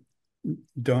recent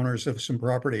donors of some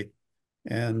property.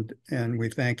 And we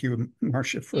thank you,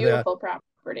 Marcia, for Beautiful that.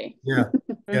 Property. Yeah,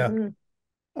 yeah.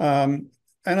 Mm-hmm.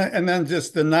 And then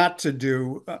just the not to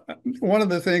do. One of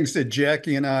the things that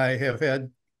Jacquie and I have had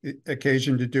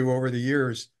occasion to do over the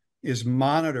years is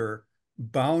monitor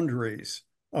boundaries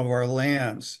of our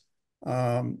lands.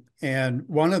 And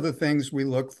one of the things we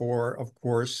look for, of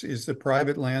course, is the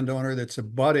private landowner that's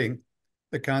abutting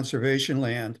the conservation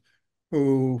land,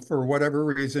 who, for whatever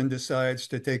reason, decides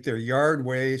to take their yard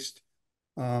waste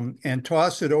and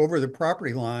toss it over the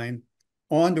property line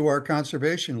onto our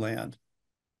conservation land.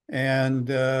 And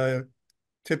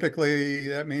typically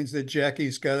that means that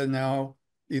Jackie's got to now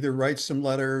either write some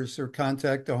letters or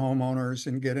contact the homeowners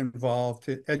and get involved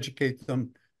to educate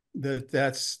them that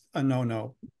that's a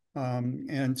no-no.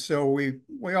 And so we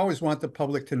always want the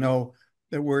public to know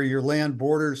that where your land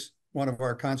borders one of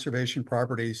our conservation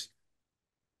properties,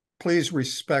 please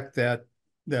respect that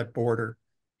border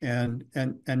and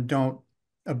don't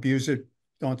abuse it.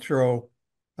 Don't throw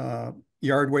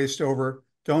yard waste over.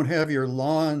 Don't have your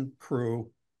lawn crew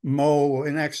mow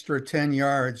an extra 10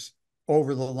 yards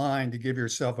over the line to give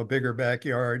yourself a bigger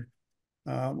backyard.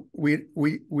 We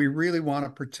really want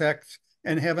to protect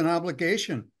and have an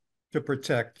obligation to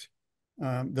protect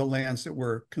the lands that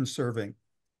we're conserving.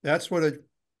 That's what a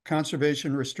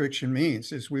conservation restriction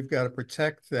means, is we've got to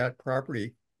protect that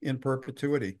property in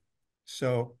perpetuity.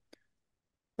 So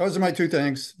those are my two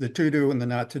things, the to do and the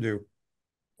not to do.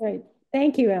 Great.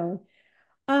 Thank you, Alan.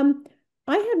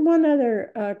 I had one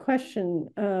other question,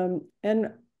 and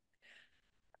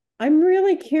I'm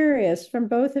really curious from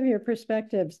both of your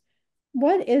perspectives.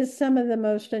 What is some of the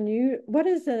most what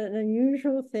is an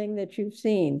unusual thing that you've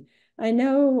seen? I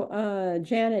know,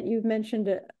 Janet, you've mentioned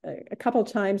a couple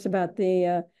times about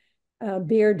the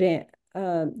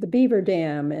beaver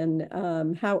dam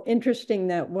and how interesting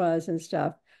that was and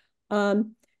stuff.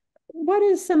 What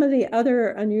is some of the other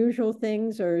unusual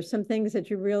things or some things that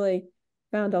you really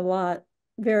found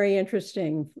very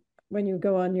interesting when you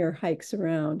go on your hikes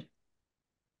around?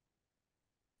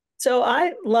 So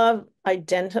I love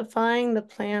identifying the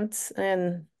plants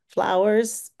and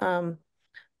flowers.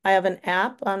 I have an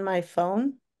app on my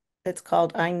phone. It's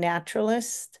called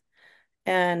iNaturalist.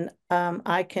 And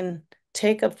I can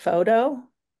take a photo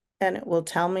and it will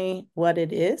tell me what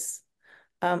it is,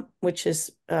 which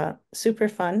is super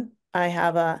fun. I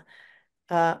have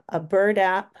a bird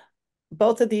app.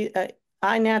 Both of the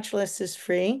iNaturalist is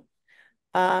free.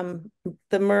 The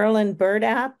Merlin bird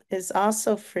app is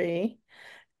also free.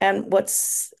 And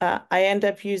what's I end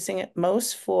up using it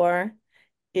most for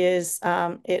is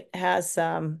it has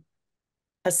a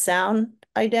sound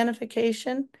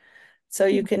identification. So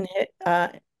you can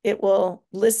hit, it will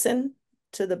listen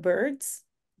to the birds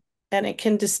and it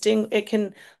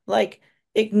can like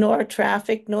ignore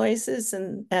traffic noises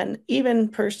and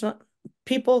even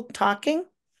people talking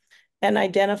and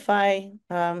identify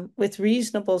with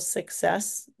reasonable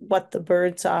success what the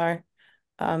birds are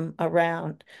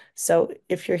around. So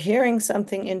if you're hearing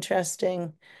something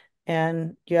interesting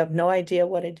and you have no idea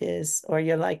what it is, or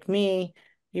you're like me,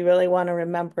 you really want to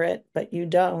remember it, but you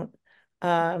don't,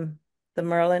 the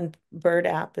Merlin bird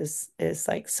app is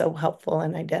like so helpful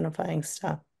in identifying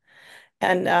stuff.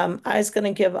 And I was going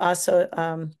to give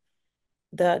also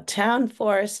the town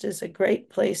forest is a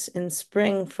great place in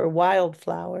spring for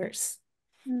wildflowers.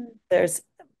 There's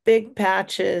big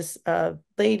patches of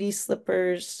lady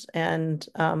slippers and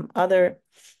other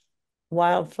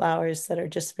wildflowers that are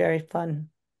just very fun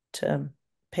to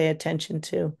pay attention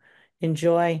to,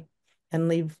 enjoy, and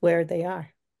leave where they are.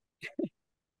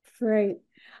 Great.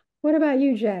 What about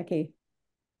you, Jackie?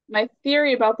 My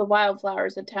theory about the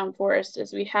wildflowers in town forest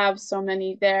is we have so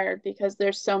many there because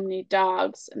there's so many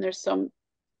dogs and there's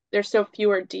so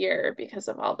fewer deer because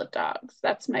of all the dogs.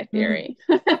 That's my theory.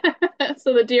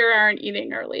 So the deer aren't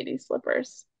eating our lady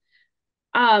slippers.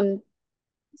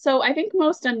 So I think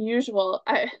most unusual,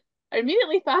 I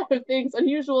immediately thought of things,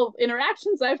 unusual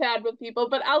interactions I've had with people,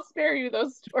 but I'll spare you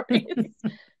those stories.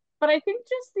 But I think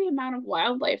just the amount of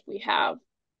wildlife we have.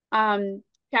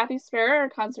 Kathy Sparrow, our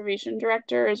conservation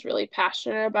director, is really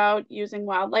passionate about using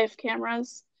wildlife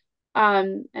cameras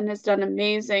and has done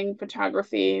amazing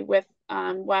photography with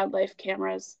wildlife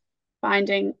cameras,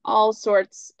 finding all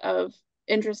sorts of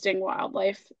interesting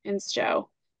wildlife in Stow.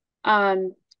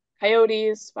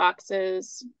 Coyotes,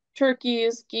 foxes,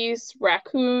 turkeys, geese,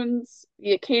 raccoons,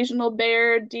 the occasional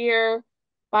bear, deer,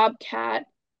 bobcat.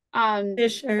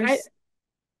 Fishers.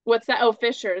 What's that? Oh,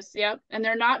 fishers. Yep. And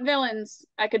they're not villains.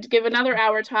 I could give another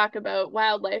hour talk about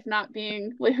wildlife not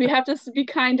being, we have to be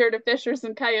kinder to fishers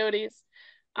and coyotes.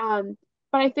 But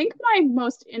I think my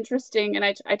most interesting, and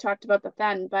I talked about the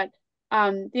fen, but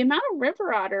the amount of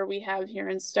river otter we have here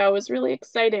in Stow is really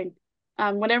exciting.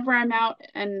 Whenever I'm out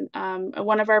and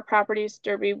one of our properties,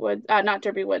 not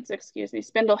Derby Woods, excuse me,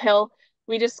 Spindle Hill,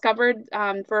 we discovered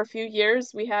for a few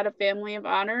years we had a family of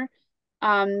otter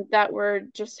that were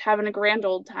just having a grand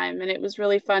old time, and it was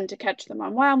really fun to catch them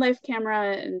on wildlife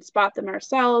camera and spot them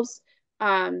ourselves.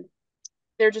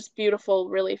 They're just beautiful,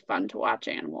 really fun to watch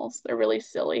animals. They're really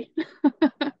silly.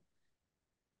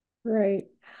 Great.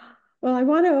 Well, I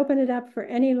want to open it up for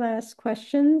any last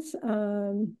questions.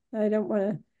 I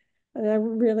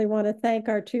really want to thank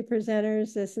our two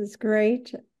presenters. This is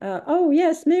great. Oh,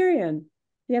 yes, Marion.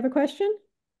 you have a question?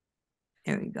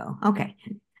 There we go. Okay.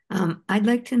 I'd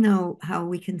like to know how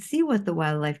we can see what the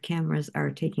wildlife cameras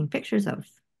are taking pictures of.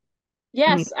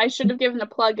 Yes, I should have given a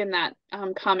plug in that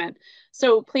comment.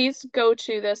 So please go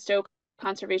to the Stow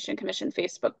Conservation Commission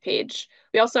Facebook page.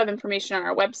 We also have information on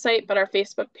our website, but our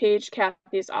Facebook page,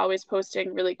 Kathy's always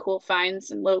posting really cool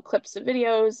finds and little clips of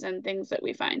videos and things that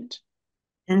we find.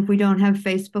 And if we don't have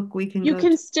Facebook, we can You go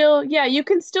can still, yeah, you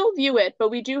can still view it, but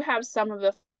we do have some of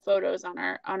the photos on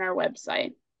our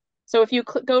website. So if you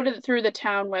go to through the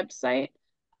town website,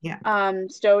 yeah,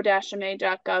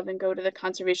 stow-ma.gov, and go to the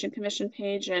Conservation Commission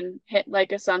page and hit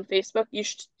like us on Facebook,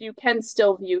 you can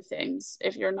still view things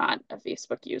if you're not a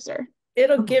Facebook user.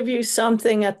 It'll give you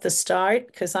something at the start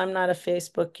because I'm not a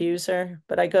Facebook user,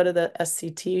 but I go to the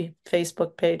SCT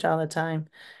Facebook page all the time,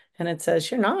 and it says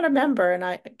you're not a member, and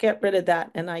I get rid of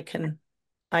that, and I can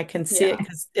see it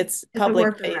because it's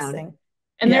public facing.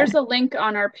 And there's a link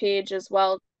on our page as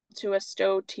well to a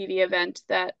Stow TV event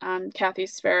that Kathy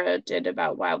Sparrow did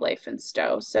about wildlife in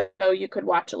Stow. So you could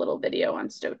watch a little video on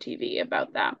Stow TV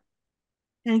about that.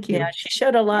 Thank you. Yeah, she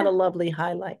showed a lot of lovely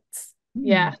highlights.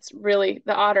 Yeah, it's really,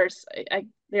 the otters,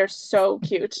 they're so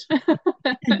cute.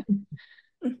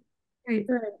 Great.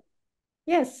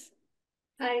 Yes.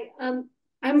 Hi, I'm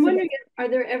wondering, are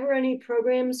there ever any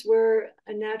programs where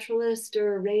a naturalist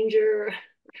or a ranger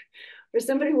or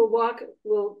somebody will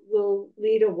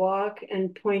lead a walk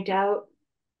and point out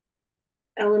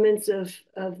elements of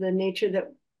the nature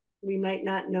that we might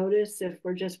not notice if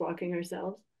we're just walking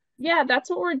ourselves? Yeah, that's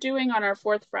what we're doing on our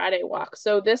 4th Friday walk.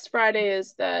 So this Friday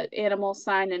is the animal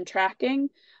sign and tracking.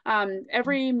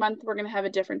 Every month we're going to have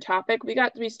a different topic.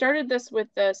 We started this with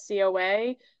the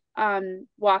COA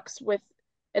walks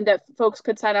and that folks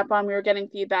could sign up on. We were getting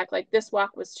feedback like this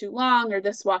walk was too long or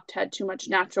this walk had too much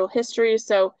natural history.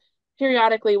 So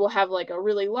periodically we'll have like a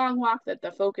really long walk that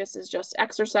the focus is just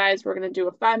exercise. We're going to do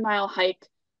a 5-mile hike.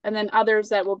 And then others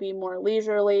that will be more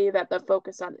leisurely, that the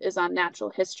focus is on natural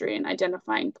history and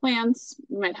identifying plants.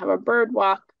 We might have a bird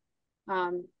walk.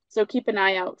 So keep an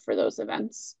eye out for those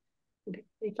events.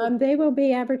 They will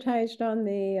be advertised on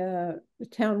the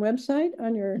town website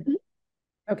on your,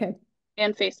 okay.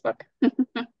 And Facebook.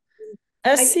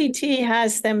 SCT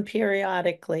has them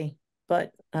periodically,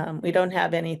 but we don't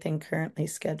have anything currently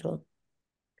scheduled.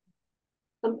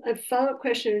 A follow-up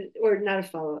question, or not a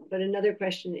follow-up, but another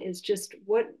question is just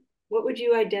what would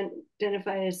you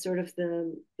identify as sort of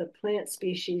the plant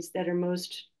species that are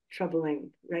most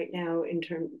troubling right now in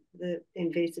terms of the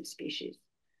invasive species?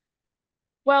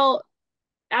 Well,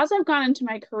 as I've gone into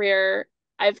my career,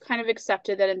 I've kind of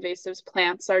accepted that invasive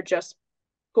plants are just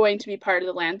going to be part of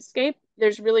the landscape.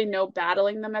 There's really no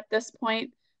battling them at this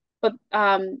point. But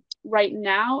right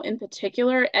now, in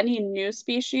particular, any new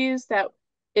species that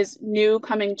is new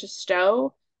coming to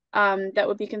Stow that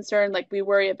would be concerned, like we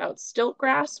worry about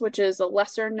stiltgrass, which is a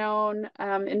lesser known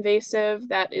invasive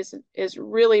that is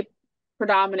really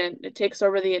predominant. It takes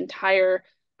over the entire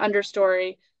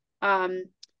understory.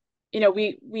 You know,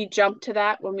 we jump to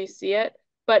that when we see it,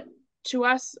 but to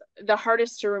us, the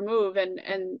hardest to remove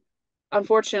and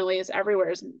unfortunately is everywhere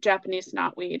is Japanese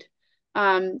knotweed.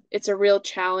 It's a real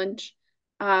challenge.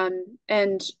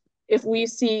 And if we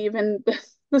see even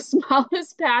the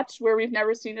smallest patch where we've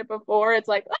never seen it before, it's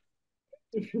like,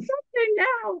 something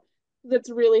now. That's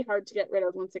really hard to get rid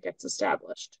of once it gets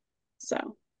established.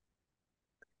 So.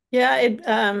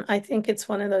 Yeah, I think it's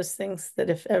one of those things that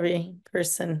if every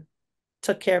person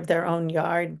took care of their own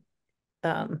yard,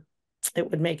 it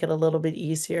would make it a little bit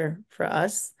easier for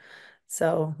us.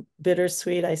 So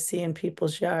bittersweet, I see in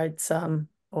people's yards some,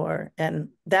 and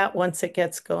that once it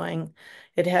gets going,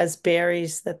 it has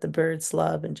berries that the birds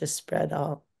love and just spread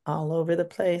all over the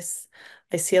place.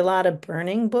 I see a lot of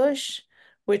burning bush,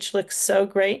 which looks so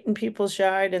great in people's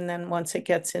yard, and then once it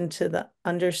gets into the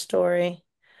understory,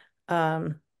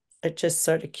 it just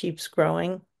sort of keeps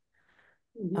growing.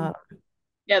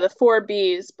 Yeah, the 4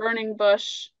 Bs: burning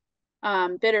bush,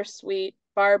 bittersweet,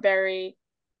 barberry,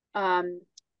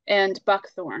 and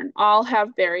buckthorn all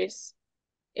have berries.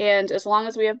 And as long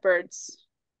as we have birds,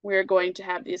 we're going to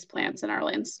have these plants in our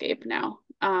landscape now.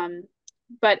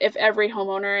 But if every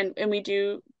homeowner, and we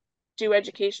do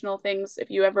educational things, if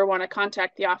you ever want to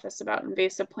contact the office about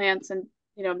invasive plants and,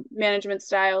 you know, management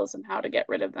styles and how to get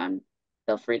rid of them,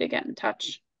 feel free to get in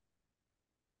touch.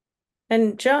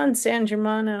 And John San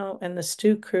Germano and the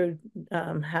Stew crew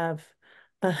have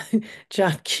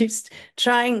John keeps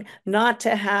trying not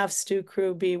to have Stew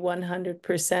crew be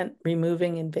 100%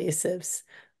 removing invasives,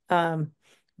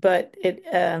 but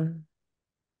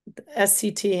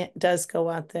SCT does go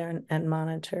out there and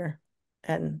monitor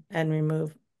and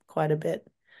remove quite a bit.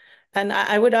 And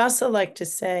I would also like to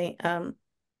say, on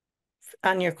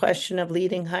your question of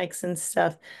leading hikes and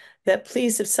stuff, that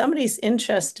please, if somebody's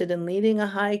interested in leading a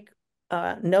hike,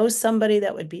 knows somebody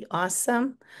that would be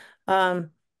awesome,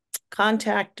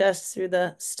 contact us through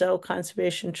the Stow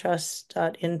Conservation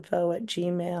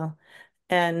Trust.info@gmail.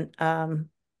 And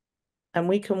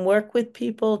we can work with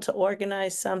people to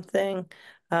organize something.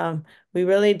 We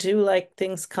really do like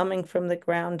things coming from the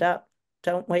ground up.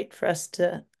 Don't wait for us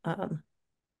to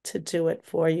do it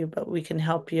for you, but we can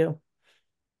help you.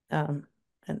 And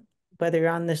whether you're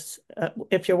on this,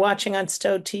 if you're watching on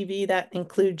Stow TV, that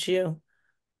includes you.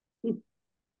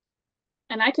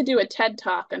 And I could do a TED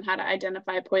talk on how to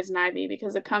identify poison ivy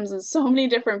because it comes in so many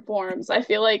different forms. I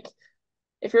feel like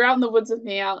if you're out in the woods with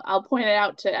me, I'll point it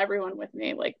out to everyone with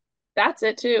me. Like, that's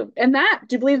it too. And that,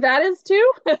 do you believe that is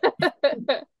too?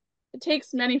 It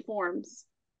takes many forms.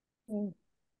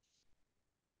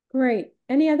 Great.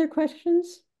 Any other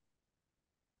questions?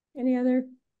 Any other?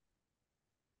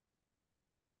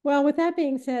 Well, with that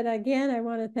being said, again, I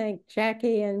want to thank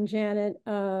Jacquie and Janet.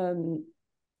 And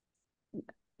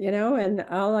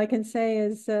all I can say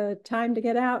is time to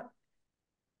get out.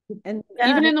 And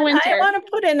even in the winter. I want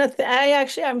to put in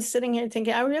I'm sitting here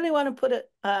thinking, I really want to put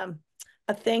a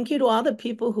thank you to all the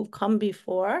people who've come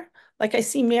before. Like I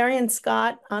see Marion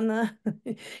Scott on the,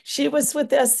 she was with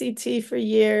SCT for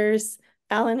years,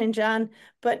 Alan and John,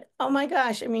 but oh my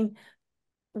gosh, I mean,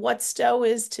 what Stow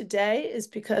is today is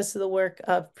because of the work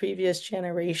of previous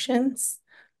generations.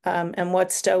 And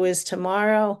what Stow is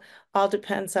tomorrow all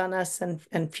depends on us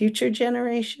and future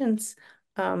generations.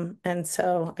 And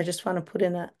so I just want to put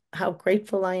in how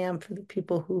grateful I am for the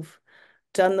people who've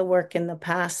done the work in the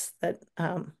past that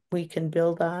we can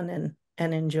build on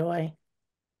and enjoy.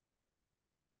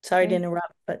 Sorry to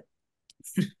interrupt, but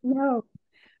no.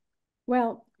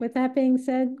 Well, with that being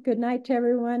said, good night to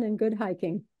everyone and good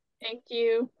hiking. Thank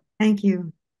you. Thank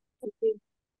you. Thank you.